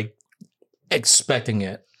just like expecting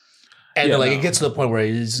it, and Yeah, like no. it gets to the point where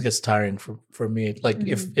it just gets tiring for me. Like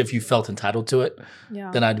if you felt entitled to it,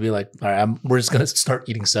 Yeah. then I'd be like, all right, we're just gonna start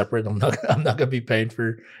eating separate. I'm not gonna be paying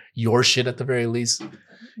for your shit at the very least.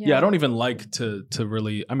 Yeah, I don't even like to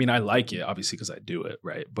really. I mean, I like it obviously because I do it,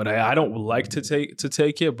 right? But I don't like to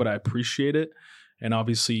take it, but I appreciate it. And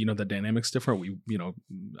obviously, you know, the dynamic's different.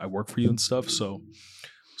 I work for you and stuff, so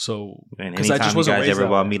and because I anytime just you wasn't guys raised ever that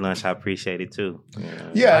bought way. me lunch, I appreciate it too.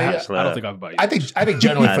 Yeah, I, yeah. I don't think I've bought you. I think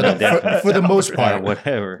generally I for know the definitely. for the most part,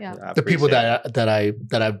 whatever. Yeah. I the people appreciate it.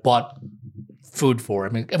 that I bought food for. I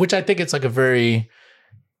mean, which I think it's like a very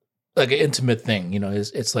like an intimate thing. You know,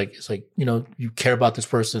 it's like you know, you care about this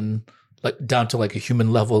person like down to like a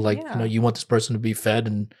human level. Like Yeah. you know, you want this person to be fed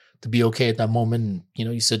and to be okay at that moment. And you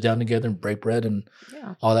know, you sit down together and break bread and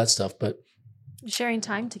Yeah. all that stuff. But Sharing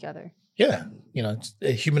time together. yeah, you know,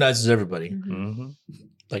 it humanizes everybody. Mhm. Mhm.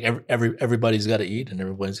 Like everybody's got to eat and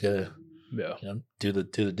everybody's got to yeah. you know do the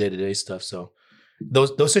day-to-day stuff. So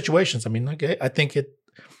those situations, I mean, like I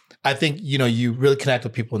think you know, you really connect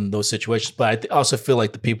with people in those situations, but I also feel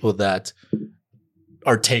like the people that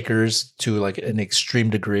are takers to like an extreme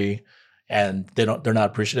degree and they're not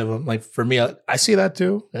appreciative of them. Like for me, I see that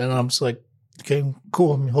too. And I'm just like, okay,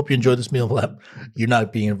 cool. I mean, hope you enjoy this meal. But you're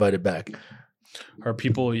not being invited back. Are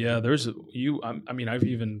people? Yeah, there's you. I mean, I've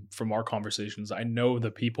even from our conversations, I know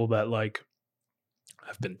the people that like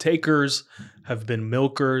have been takers, have been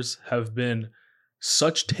milkers, have been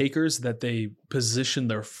such takers that they position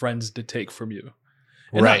their friends to take from you,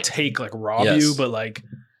 and Right. not take like rob Yes. you, but like,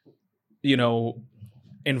 you know,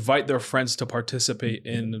 invite their friends to participate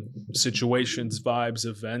in situations, vibes,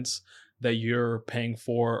 events that you're paying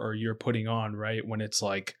for or you're putting on, right? When it's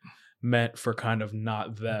like meant for kind of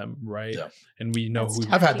not them, right? Yeah. And we know That's who.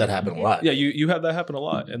 tough. I've had that happen a lot. Yeah, you have that happen a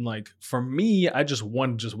lot. And like for me, I just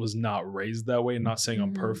was not raised that way. Not saying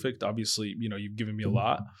I'm Mhm. perfect. Obviously, you know, you've given me a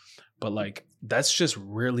lot. But like that's just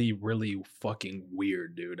really, really fucking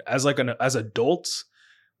weird, dude. As adults,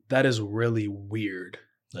 that is really weird.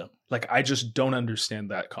 Yeah. Like I just don't understand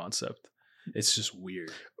that concept. It's just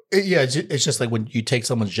weird. It's just like when you take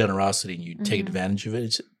someone's generosity and you take Mhm. advantage of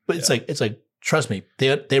it. It's like trust me,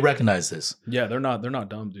 they recognize this. Yeah, they're not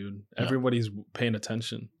dumb, dude. Yeah. Everybody's paying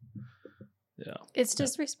attention. Yeah. It's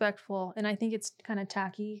disrespectful, and I think it's kind of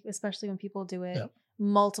tacky, especially when people do it Yeah.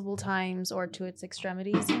 multiple times or to its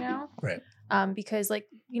extremities, you know? Right. Because like,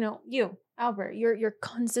 you know, you, Albert, you're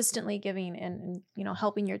consistently giving and, you know,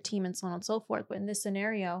 helping your team and so on and so forth. But in this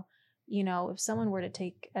scenario, you know, if someone were to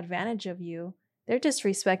take advantage of you, they're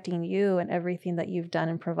disrespecting you and everything that you've done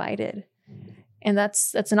and provided. And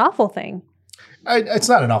that's an awful thing. It's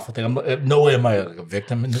not an awful thing. No way am I like a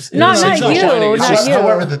victim in this. Not situation. you. Not you.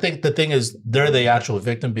 However, the thing is, they're the actual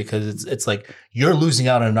victim because it's like you're losing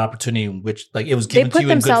out on an opportunity in which like it was given to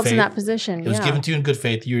you in good faith. They put themselves in that position. It was given to you in good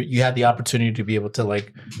faith. You had the opportunity to be able to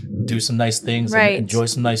like do some nice things and enjoy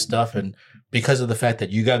some nice stuff, and because of the fact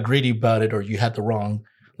that you got greedy about it or you had the wrong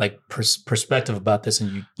like perspective about this,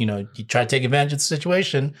 and you try to take advantage of the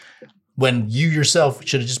situation when you yourself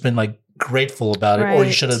should have just been like grateful about it, or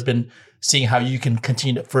you should have been seeing how you can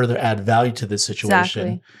continue to further add value to this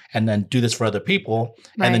situation and then do this for other people.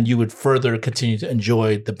 Right. And then you would further continue to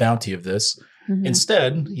enjoy the bounty of this. Mm-hmm.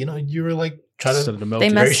 Instead, you were like, they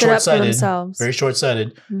messed it up for themselves. Very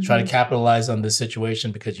short-sighted, try to capitalize on this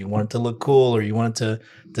situation because you wanted to look cool or you wanted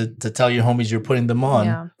to tell your homies you're putting them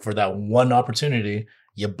on for that one opportunity.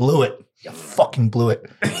 You blew it. You fucking blew it.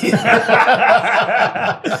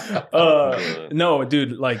 No,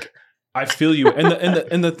 dude, like, I feel you.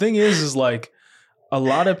 And the thing is like a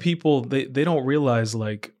lot of people they don't realize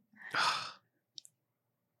like I'm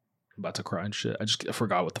about to cry and shit. I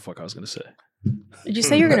forgot what the fuck I was gonna say. Did you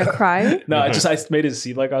say you're gonna cry? No, I made it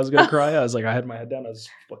seem like I was gonna cry. I was like, I had my head down, I was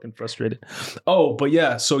fucking frustrated. Oh, but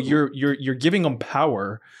yeah, so you're giving them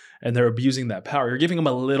power and they're abusing that power. You're giving them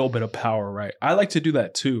a little bit of power, right? I like to do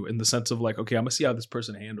that too, in the sense of like, okay, I'm gonna see how this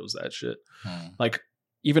person handles that shit. Like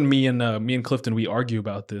even me and Clifton, we argue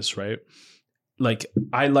about this, right? Like,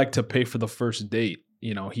 I like to pay for the first date.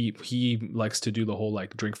 You know, he likes to do the whole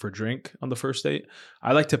like drink for drink on the first date.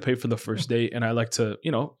 I like to pay for the first date, and I like to,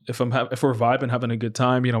 if we're vibing, having a good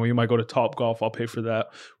time, we might go to Topgolf. I'll pay for that.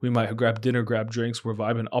 We might grab dinner, grab drinks. We're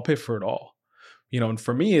vibing. I'll pay for it all. And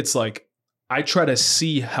for me, it's like I try to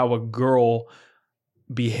see how a girl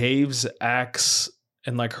behaves, acts,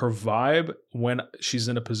 and like her vibe when she's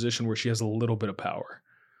in a position where she has a little bit of power.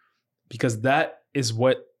 Because that's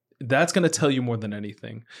going to tell you more than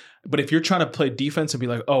anything. But if you're trying to play defense and be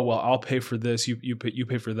like, oh, well, I'll pay for this, you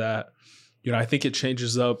pay for that, I think it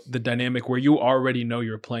changes up the dynamic where you already know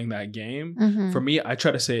you're playing that game. Mm-hmm. For me, I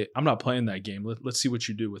try to say, I'm not playing that game. Let's see what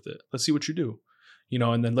you do with it. Let's see what you do,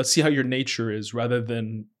 and then let's see how your nature is, rather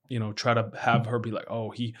than, try to have her be like, oh,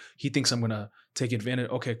 he thinks I'm going to take advantage.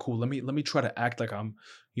 Okay, cool. Let me try to act like I'm,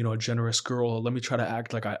 a generous girl. Let me try to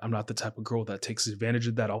act like I'm not the type of girl that takes advantage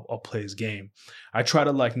of that. I'll play his game. I try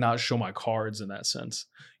to like not show my cards in that sense.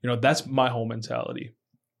 That's my whole mentality.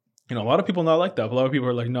 A lot of people not like that. A lot of people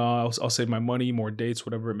are like, no, I'll save my money, more dates,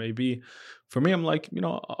 whatever it may be. For me, I'm like,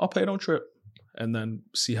 I'll pay, don't trip, and then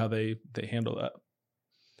see how they handle that.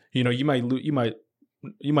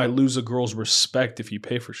 You might lose a girl's respect if you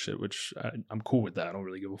pay for shit, which I'm cool with that. I don't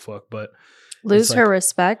really give a fuck. But lose her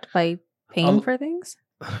respect by paying for things?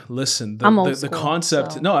 Listen, the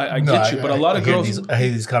concept. So. No, I get you, but a lot of girls. I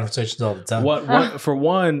hate these conversations all the time. For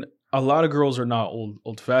one, a lot of girls are not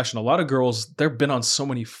old fashioned. A lot of girls, they've been on so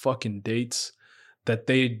many fucking dates that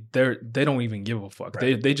they don't even give a fuck.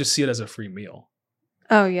 Right. They just see it as a free meal.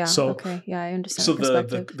 Oh yeah. So okay, yeah, I understand. So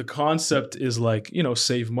the concept is like,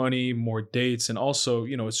 save money, more dates, and also,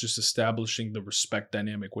 it's just establishing the respect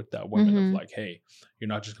dynamic with that woman of like, hey, you're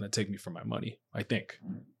not just gonna take me for my money. I think.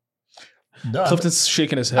 No, Clifton's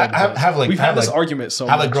shaking his head. We've had this argument. So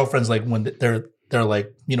I have like girlfriends like when they're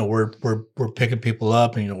like, we're picking people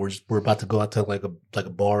up and we're about to go out to like a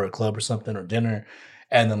bar or a club or something or dinner.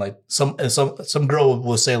 And then like some girl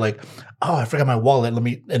will say like, oh, I forgot my wallet.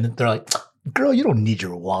 And they're like, girl, you don't need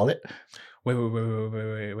your wallet.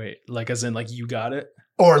 Wait. Like as in like you got it?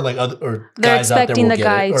 Or like or they're guys out there will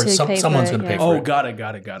get it. Or someone's going to pay for it. Oh, got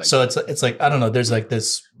it. So it's like, I don't know. There's like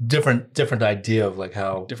this different idea of like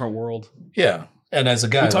how. Different world. Yeah. And as a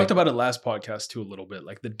guy. We talked about it last podcast too a little bit.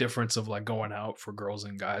 Like the difference of like going out for girls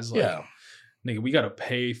and guys. Like, yeah. Nigga, we got to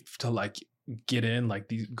pay to like get in. Like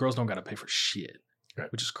these girls don't got to pay for shit. Right.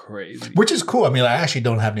 Which is crazy. Which is cool. I mean, I actually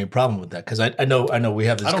don't have any problem with that because I know we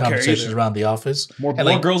have these conversations around the office. More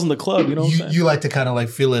girls in the club, what I'm saying? You like to kind of like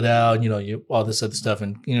feel it out, you all this other stuff,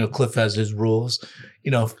 and Cliff has his rules.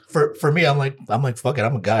 For me, I'm like fuck it,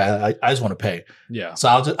 I'm a guy. I just want to pay. Yeah. So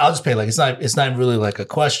I'll just pay. Like it's not really like a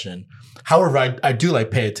question. However, I do like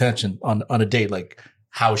pay attention on a date, like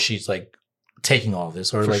how she's like taking all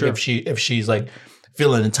this, or like if she's like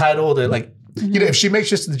feeling entitled, or like if she makes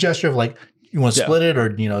just the gesture of like. You want to split it,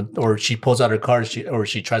 or she pulls out her card, or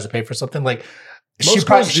she tries to pay for something. Like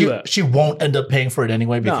she won't end up paying for it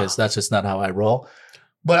anyway because that's just not how I roll.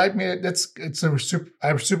 But I mean, I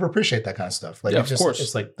super appreciate that kind of stuff. Like, Yeah, it's of just, course.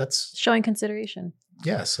 it's like, that's, Showing consideration.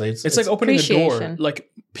 yes. It's like opening a door. appreciation.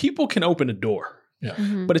 Like people can open a door. yeah.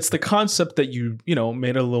 Mhm. But it's the concept that you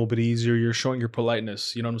made it a little bit easier. You're showing your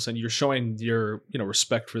politeness. You know what I'm saying? You're showing your,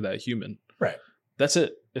 respect for that human. Right. That's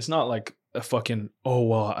it. It's not like a fucking, oh,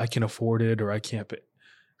 well, I can afford it or I can't pay.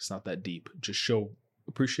 It's not that deep. Just show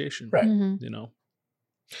appreciation. Right. Mhm.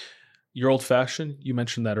 You're old fashioned. You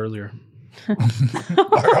mentioned that earlier.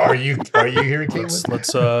 are you here,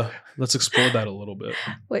 Caitlin? Let's explore that a little bit.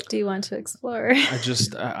 What do you want to explore?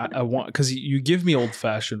 I want, because you give me old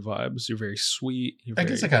fashioned vibes. You're very sweet. You're I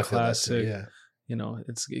very guess I kind of classic. feel that too,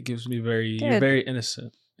 yeah. It gives me you're Good. very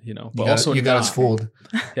innocent. But You also got us not. fooled.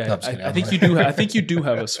 Yeah, No, I'm just kidding. I think you do. I think you do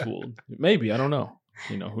have us fooled. Maybe, I don't know.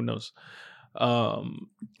 Who knows?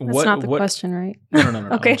 That's not the question, right? No.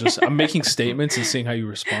 Okay. I'm making statements and seeing how you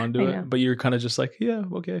respond to I it. know. But you're kind of just like, yeah,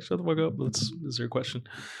 okay, shut the fuck up. This is your question.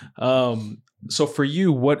 So for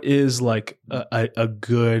you, what is like a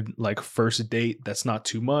good like first date that's not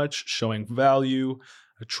too much, showing value,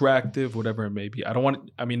 attractive, whatever it may be?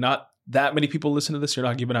 Not that many people listen to this. You're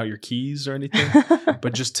not giving out your keys or anything,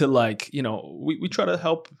 but just to like, we try to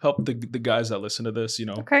help the guys that listen to this,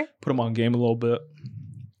 Okay. put them on game a little bit.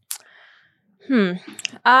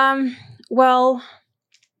 Well,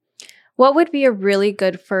 what would be a really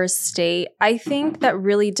good first date? I think that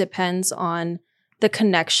really depends on the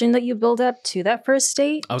connection that you build up to that first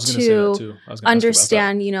date. I was going to say that too. I was gonna ask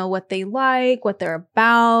Understand, what they like, what they're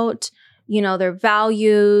about, their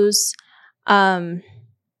values. I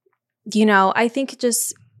think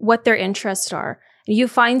just what their interests are. You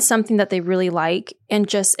find something that they really like and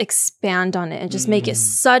just expand on it and just make it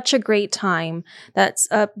such a great time. That's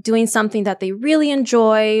doing something that they really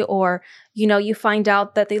enjoy, or, you find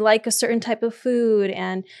out that they like a certain type of food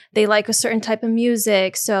and they like a certain type of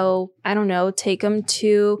music. So, I don't know, take them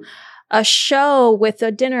to a show with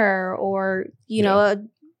a dinner or, a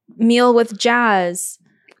meal with jazz.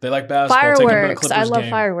 They like basketball. Take 'em to the Fireworks. Clippers I love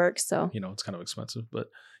game. fireworks. So, It's kind of expensive, but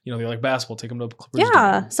they like basketball. Take them to the Clippers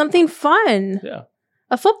yeah, game. something fun. Yeah.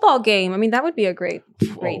 A football game. I mean, that would be a great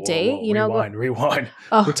date. Rewind.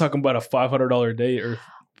 Oh. We're talking about a $500 date or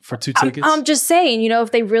for 2 tickets. I'm just saying,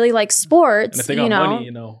 if they really like sports, and if they got money,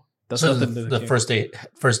 that's So nothing to the first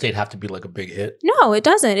date have to be like a big hit. No, it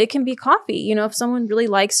doesn't. It can be coffee. If someone really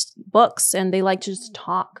likes books and they like to just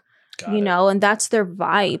talk, Got it. and that's their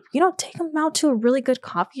vibe, take them out to a really good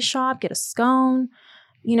coffee shop, get a scone.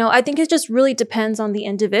 I think it just really depends on the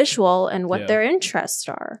individual and what Yeah. their interests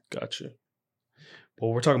are. Gotcha.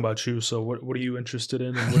 Well, we're talking about you. So what are you interested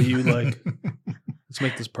in? And what do you like? Let's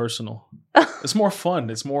make this personal. It's more fun.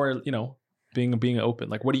 It's more, being open.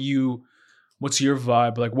 Like, what's your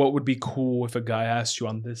vibe? Like, what would be cool if a guy asked you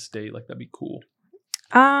on this date? Like, that'd be cool.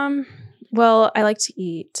 Well, I like to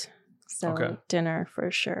eat. So Okay. dinner for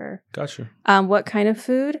sure. Gotcha. What kind of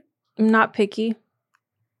food? I'm not picky.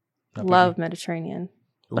 Not Love picky. Mediterranean.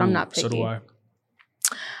 but I'm not So do picky. I.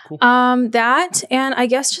 Cool. That, and I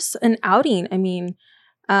guess just an outing. I mean,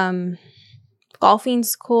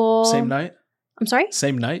 golfing's cool. Same night? I'm sorry?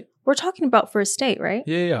 Same night? We're talking about first date, right?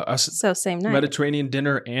 Yeah. So same night. Mediterranean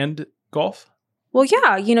dinner and golf? Well,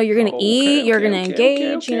 yeah, you're going to eat, you're going to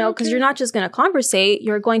engage, because okay. you're not just going to conversate,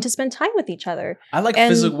 you're going to spend time with each other. I like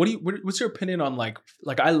And- physical. What's your opinion on like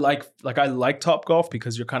I like Top Golf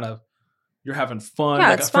because you're having fun. Yeah,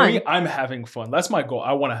 like, it's for fun. me, I'm having fun. That's my goal.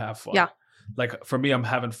 I want to have fun. Yeah. Like for me, I'm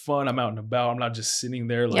having fun. I'm out and about. I'm not just sitting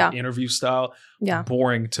there like Yeah. interview style. Yeah.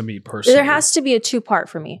 Boring to me personally. There has to be a 2-part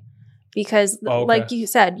for me because Oh, okay. like you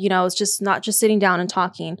said, it's just not just sitting down and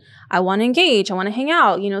talking. I want to engage. I want to hang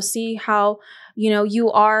out, see how,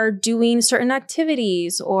 you are doing certain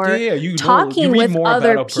activities or you talking you read with more about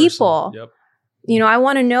other a person. people. Yep. I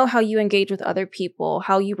want to know how you engage with other people,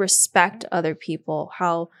 how you respect other people,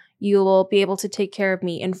 how you will be able to take care of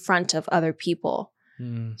me in front of other people.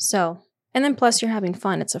 Mm, So, and then plus you're having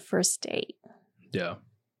fun. It's a first date. yeah.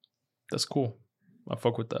 That's cool. I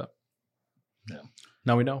fuck with that. Yeah.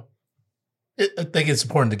 Now we know. I think it's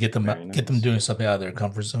important to get them Very get them nice. doing something out of their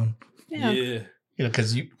comfort zone. Yeah.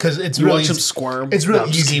 Because it's You really watch them squirm. it's No, really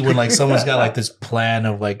I'm just easy kidding. when like someone's got like this plan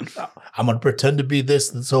of like I'm gonna pretend to be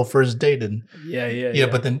this whole first date and Yeah.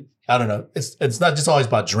 but then I don't know. It's not just always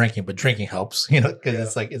about drinking, but drinking helps,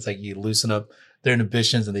 because it's like you loosen up their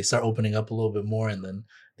inhibitions and they start opening up a little bit more, and then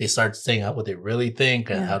they start saying what they really think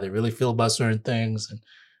and Yeah. how they really feel about certain things. And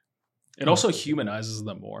It also humanizes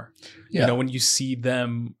them more. Yeah. When you see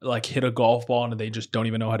them like hit a golf ball and they just don't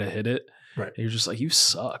even know how to hit it, Right. And you're just like, you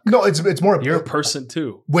suck. No, it's more You're a person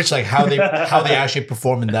too. which like how they actually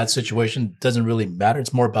perform in that situation doesn't really matter.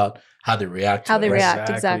 It's more about how they react. How to they it. react.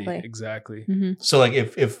 Exactly. Exactly. Mhm. So like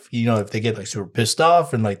if they get like super pissed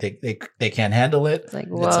off and like they can't handle it, It's like,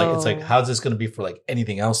 it's like whoa. how's this going to be for like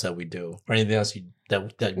anything else that we do or anything else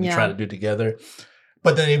that we Yeah. try to do together.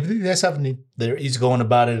 But then if you guys have they're easygoing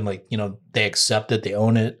about it and like they accept it, they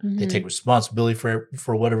own it, they Mhm. take responsibility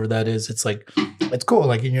for whatever that is. It's like it's cool.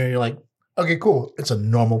 Like you're like, okay, cool. It's a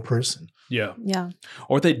normal person. Yeah. Yeah.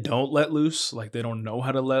 Or they don't let loose. Like they don't know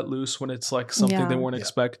how to let loose when it's like something they Yeah. weren't Yeah.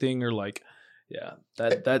 expecting, or like, yeah,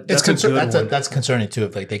 that's It's a good one. that's concerning too.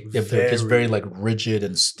 If they're just very like rigid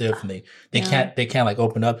and stiff and they Yeah. can't like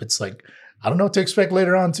open up. It's like I don't know what to expect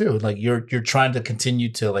later on too. Like you're trying to continue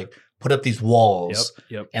to like put up these walls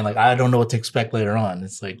Yep. and like I don't know what to expect later on.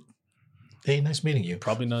 It's like, hey, nice meeting you.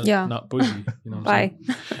 Probably not. Yeah. Not bougie. You know. What I'm Bye.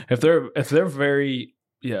 saying? If they're very,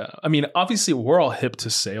 yeah. I mean, obviously we're all hip to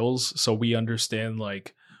sales, so we understand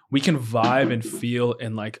like we can vibe and feel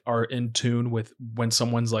and like are in tune with when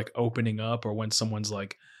someone's like opening up or when someone's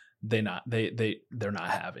like they're not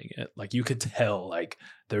having it. Like you could tell like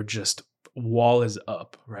they're just wall is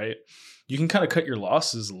up, right? You can kind of cut your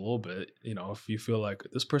losses a little bit, if you feel like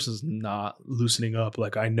this person's not loosening up.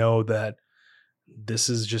 Like I know that this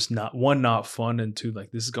is just not fun, and two,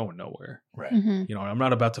 like this is going nowhere. Right. Mhm. I'm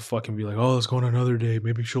not about to fucking be like, oh, let's go on another date.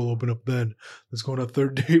 Maybe she'll open up then. Let's go on a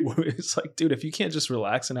third date. It's like, dude, if you can't just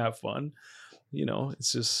relax and have fun,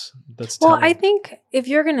 it's just that's Well, telling. I think if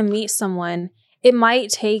you're going to meet someone, it might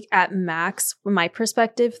take at max, from my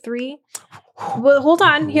perspective, 3. Well, hold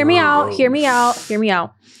on. Hear me out. Hear me out. Hear me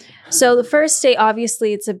out. So the first date,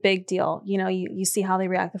 obviously, it's a big deal. You see how they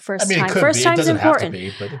react the first I mean, time. it could First be. It time's doesn't important. have to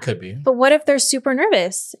be, but it could be. But what if they're super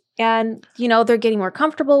nervous and they're getting more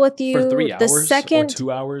comfortable with you? for 3 the hours second or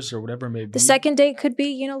 2 hours or whatever it may be. the second date could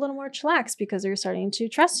be a little more chillaxed because they're starting to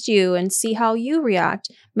trust you and see how you react.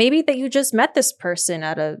 Maybe that you just met this person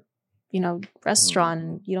at a restaurant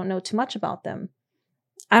and you don't know too much about them.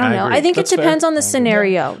 I don't I know. agree. I think That's it depends fair. on the I agree.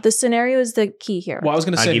 scenario. The scenario is the key here. Well, I was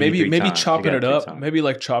gonna I'll say give you 3 maybe times. You chopping got it 3 up, times. maybe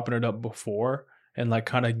like chopping it up before and like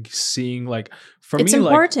kind of seeing like for It's me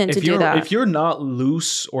important like to if do you're that. if you're not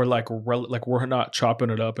loose or like like we're not chopping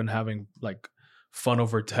it up and having like fun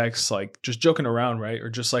over text, like just joking around, right? Or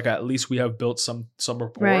just like at least we have built some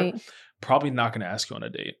rapport. Right. Probably not gonna ask you on a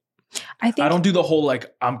date. I think I don't do the whole like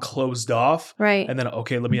I'm closed off right. and then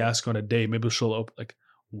okay, let me ask you on a date. Maybe she'll open like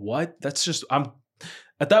what? That's just I'm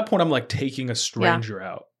at that point I'm like taking a stranger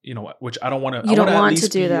out, which I don't want to. You don't I want at to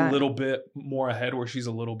least do be that. a little bit more ahead where she's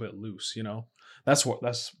a little bit loose, That's where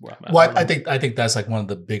I'm at. Well, I think that's like one of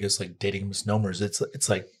the biggest like dating misnomers. It's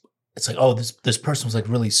like oh this person was like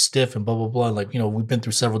really stiff and blah blah blah. Like we've been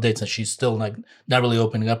through several dates and she's still like not really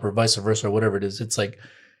opening up or vice versa or whatever it is. It's like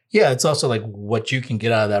it's also like what you can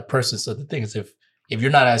get out of that person. So the thing is if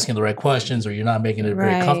you're not asking the right questions or you're not making it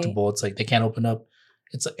very Right. comfortable, it's like they can't open up.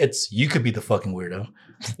 It's you could be the fucking weirdo.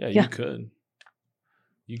 Yeah, Yeah. you could.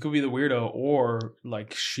 You could be the weirdo, or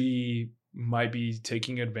like she might be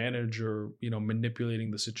taking advantage or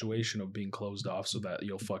manipulating the situation of being closed off so that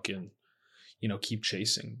you'll fucking keep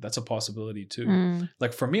chasing. That's a possibility too. Mm.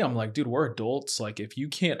 Like for me, I'm like, dude, we're adults. Like if you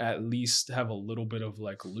can't at least have a little bit of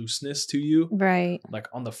like looseness to you, Right. like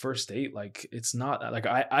on the first date, like it's not like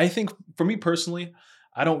I think for me personally,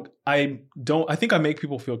 I think I make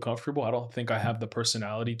people feel comfortable. I don't think I have the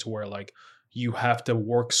personality to where like you have to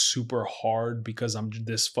work super hard because I'm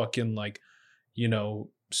this fucking like,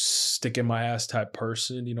 stick in my ass type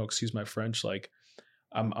person, excuse my French. Like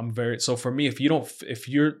I'm very, so for me, if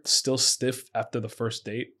you're still stiff after the first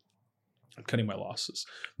date, I'm cutting my losses,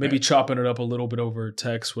 maybe Right. chopping it up a little bit over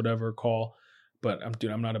text, whatever, call, but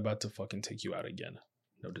I'm not about to fucking take you out again.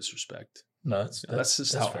 No disrespect. No, That's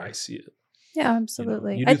just how fair. I see it. Yeah,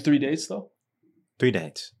 absolutely. You I- do 3 dates though? 3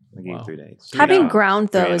 dates. I give you Wow. 3 dates. having Yeah. ground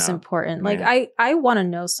though 3 is and out. important. Like Yeah. I want to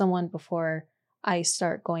know someone before I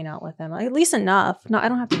start going out with them. Like, at least enough. No, I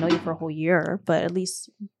don't have to know you for a whole year, but at least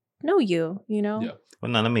know you. Yeah. Well,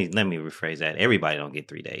 no, let me rephrase that. Everybody don't get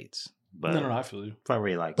 3 dates, but No, I feel you.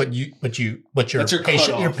 probably like. But you're That's your patient.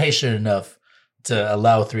 cutoff. You're patient enough to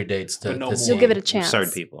allow 3 dates to. But no to more. see. You'll give it a chance.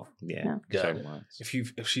 certain people, yeah, Yeah. certain ones. If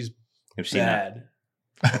she's If she not, bad.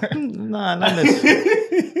 nah, not necessarily.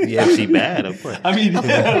 Yeah, if she bad, of course. I mean,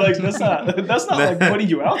 like that's not like putting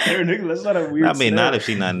you out there, nigga. That's not a weird. I mean, not scenario. if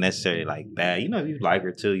she not necessarily like bad. If you like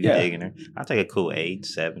her too, you Yeah. digging her. I'll take a cool 8,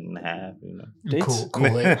 7.5. Dates? Cool.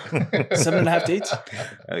 7.5 dates.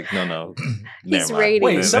 Like, no. He's Never mind. rating.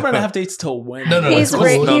 Wait, 7.5 dates till when? No, He's it's cool.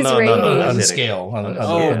 ra- he's no, rating. on the I said it. scale, on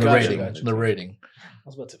Oh, the gotcha, rating, gotcha. the rating.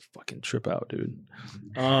 was about to fucking trip out, dude.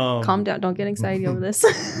 Calm down. Don't get anxiety over this.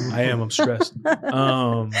 I am. I'm stressed.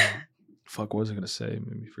 Fuck, what was I gonna say?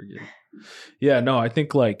 Made me forget. Yeah, no, I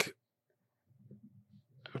think like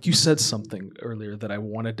you said something earlier that I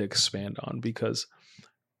wanted to expand on because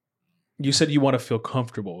you said you want to feel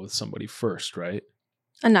comfortable with somebody first, right?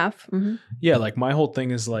 Enough. Mm-hmm. Yeah, like my whole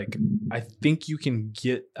thing is like I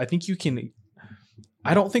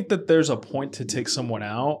don't think that there's a point to take someone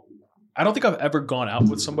out. I don't think I've ever gone out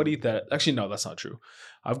with somebody that actually no, that's not true.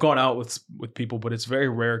 I've gone out with people, but it's very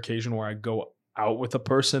rare occasion where I go out with a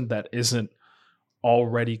person that isn't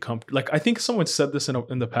already comfortable. Like I think someone said this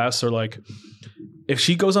in the past, or like if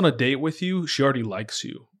she goes on a date with you, she already likes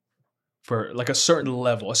you for like a certain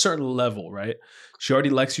level, right? She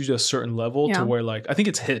already likes you to a certain level to where like I think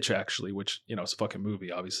it's Hitch actually, which it's a fucking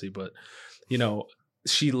movie obviously, but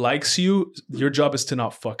she likes you. Your job is to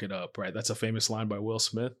not fuck it up, right? That's a famous line by Will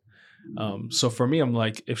Smith. So for me, I'm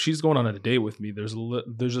like, if she's going on a date with me, there's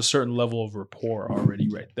a certain level of rapport already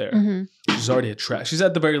right there. Mm-hmm. She's already she's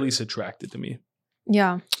at the very least attracted to me.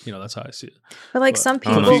 Yeah. That's how I see it. But like some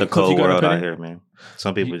people, I don't know, it's a cold you got an world out opinion? here, man.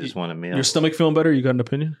 Some people just want a meal. Your stomach feeling better? You got an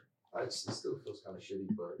opinion? It still feels kind of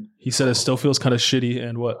shitty, but He said it still feels kind of shitty,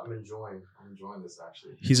 and what? I'm enjoying this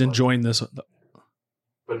actually. He's enjoying this.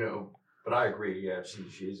 But I agree. Yeah,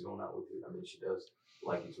 she is going out with you. I mean, she does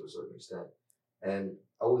like you to a certain extent, and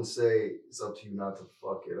I wouldn't say it's up to you not to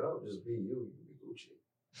fuck it up. Just be you. You be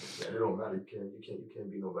Gucci. And it don't matter. You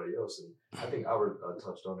can't be nobody else. And I think Albert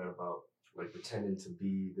touched on that about like pretending to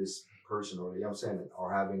be this person, or I'm saying,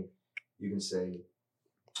 or having, you can say.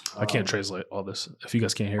 I can't translate all this. If you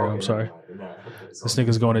guys can't hear, Okay, I'm sorry. This This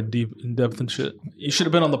nigga's going in depth and shit. You should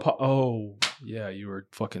have been on the Oh, yeah, you were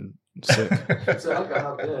fucking sick.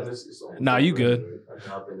 Nah, you good.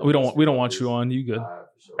 We don't want you on. You good.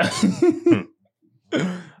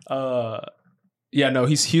 Yeah, no,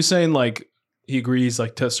 he's saying like he agrees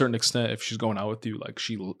like to a certain extent if she's going out with you, like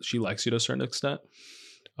she likes you to a certain extent.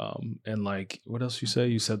 And like what else you say?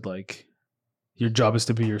 You said like your job is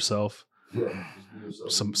to be yourself. Yeah,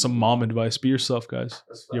 Some mom advice. Be yourself, guys.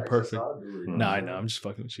 You're perfect. Nah, I know. I'm just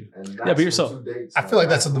fucking with you. Yeah, be yourself. I feel like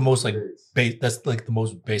that's the most like that's like the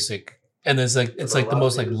most basic, and it's like the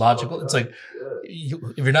most like logical. It's like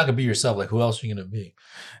if you're not gonna be yourself, like who else are you gonna be?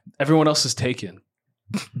 Everyone else is taken.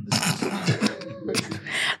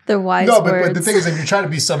 The wise but words. the thing is, if you're trying to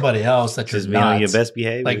be somebody else, that Just you're be not, on your best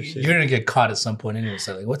behavior. like you're gonna get caught at some point anyway.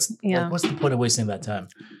 So like, what's the point of wasting that time?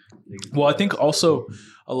 Well, I think also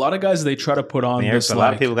a lot of guys they try to put on this. A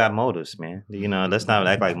lot of people got motives, man. Let's not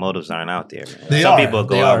act like motives aren't out there, man. Some people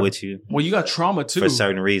go out with you. Well, you got trauma too for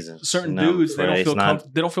certain reasons. Certain dudes they don't feel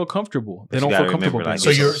comfortable. They don't feel comfortable. Like,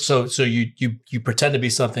 so you pretend to be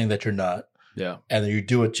something that you're not. Yeah. And then you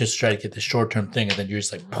do it just to try to get the short-term thing, and then you're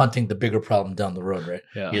just like punting the bigger problem down the road, right?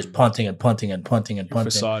 Yeah. You're just punting and punting and punting and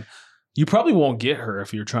punting. Facade. You probably won't get her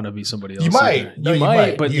if you're trying to be somebody else. You might. You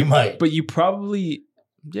might. But you probably.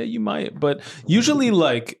 Yeah, you might. But usually,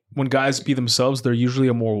 like when guys be themselves, they're usually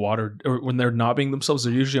a more watered. Or when they're not being themselves,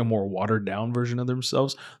 they're usually a more watered down version of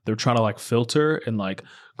themselves. They're trying to like filter, and like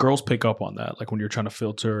girls pick up on that. Like when you're trying to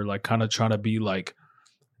filter, like kind of trying to be like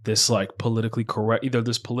this like politically correct, either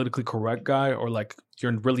this politically correct guy or like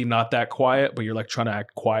you're really not that quiet, but you're like trying to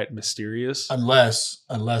act quiet and mysterious. Unless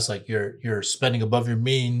like you're spending above your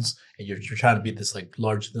means and you're trying to be this like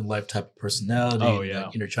larger than life type of personality. Oh, and, yeah.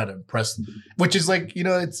 like, you're trying to impress, which is like,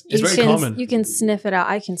 it's very common. You can sniff it out.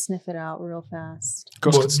 I can sniff it out real fast.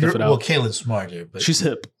 Girls can sniff it out. Well, Kaylin's smart here, but She's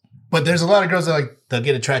hip. But there's a lot of girls that they'll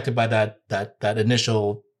get attracted by that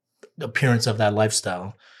initial appearance of that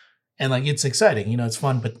lifestyle. And like it's exciting, it's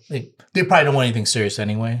fun, but they probably don't want anything serious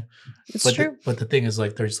anyway. It's but true. But the thing is,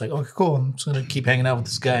 like, they're just like, okay, cool. I'm just gonna keep hanging out with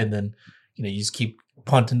this guy, and then you just keep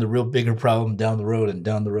punting the real bigger problem down the road and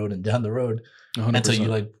down the road and down the road 100%. until you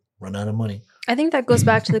like run out of money. I think that goes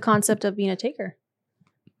back to the concept of being a taker,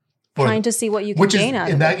 trying to see what you can gain out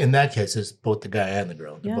of it. In that case, it's both the guy and the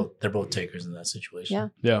girl. They're both takers in that situation. Yeah.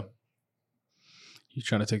 Yeah. You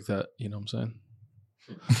trying to take that? You know what I'm saying?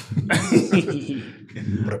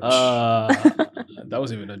 That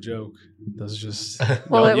wasn't even a joke. That was just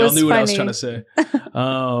Well, y'all knew what I was funny. trying to say.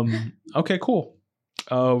 Okay, cool.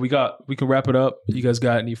 We can wrap it up. You guys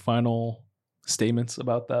got any final statements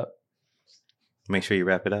about that? Make sure you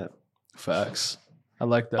wrap it up. Facts. I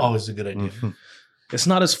like that. Always a good idea. Mm-hmm. It's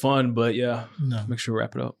not as fun, but yeah. No. Make sure we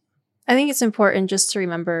wrap it up. I think it's important just to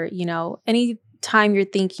remember, any time you're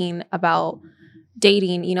thinking about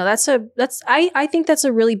dating, I think that's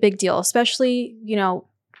a really big deal, especially,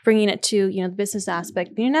 bringing it to, the business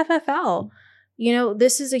aspect, being an FFL,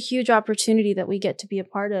 this is a huge opportunity that we get to be a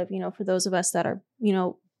part of, for those of us that are,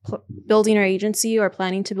 building our agency or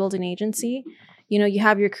planning to build an agency, you know, you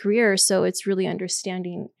have your career. So it's really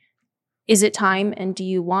understanding, is it time, and do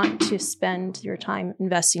you want to spend your time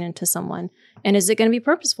investing into someone, and is it going to be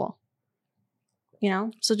purposeful? You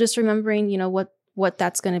know, so just remembering, you know, what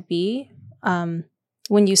that's going to be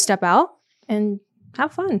when you step out and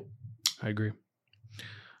have fun. I agree.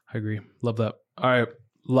 Love that. All right.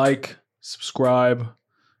 Like, subscribe,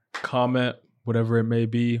 comment, whatever it may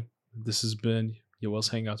be. This has been Yoel's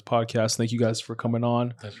Hangouts podcast. Thank you guys for coming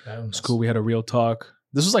on. Thanks for having us. It's cool. We had a real talk.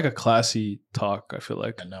 This was like a classy talk, I feel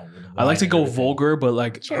like. I know. I like to go vulgar, but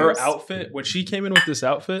like Cheers. her outfit, when she came in with this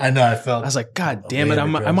outfit, I know. I was like, God damn it.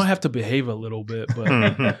 I might have to behave a little bit, but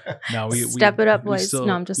no, we Step it up, boys. Still,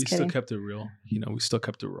 No, I'm just we kidding. still kept it real. You know, we still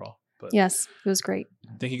kept it raw. But Yes, it was great.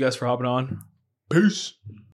 thank you guys for hopping on. Peace.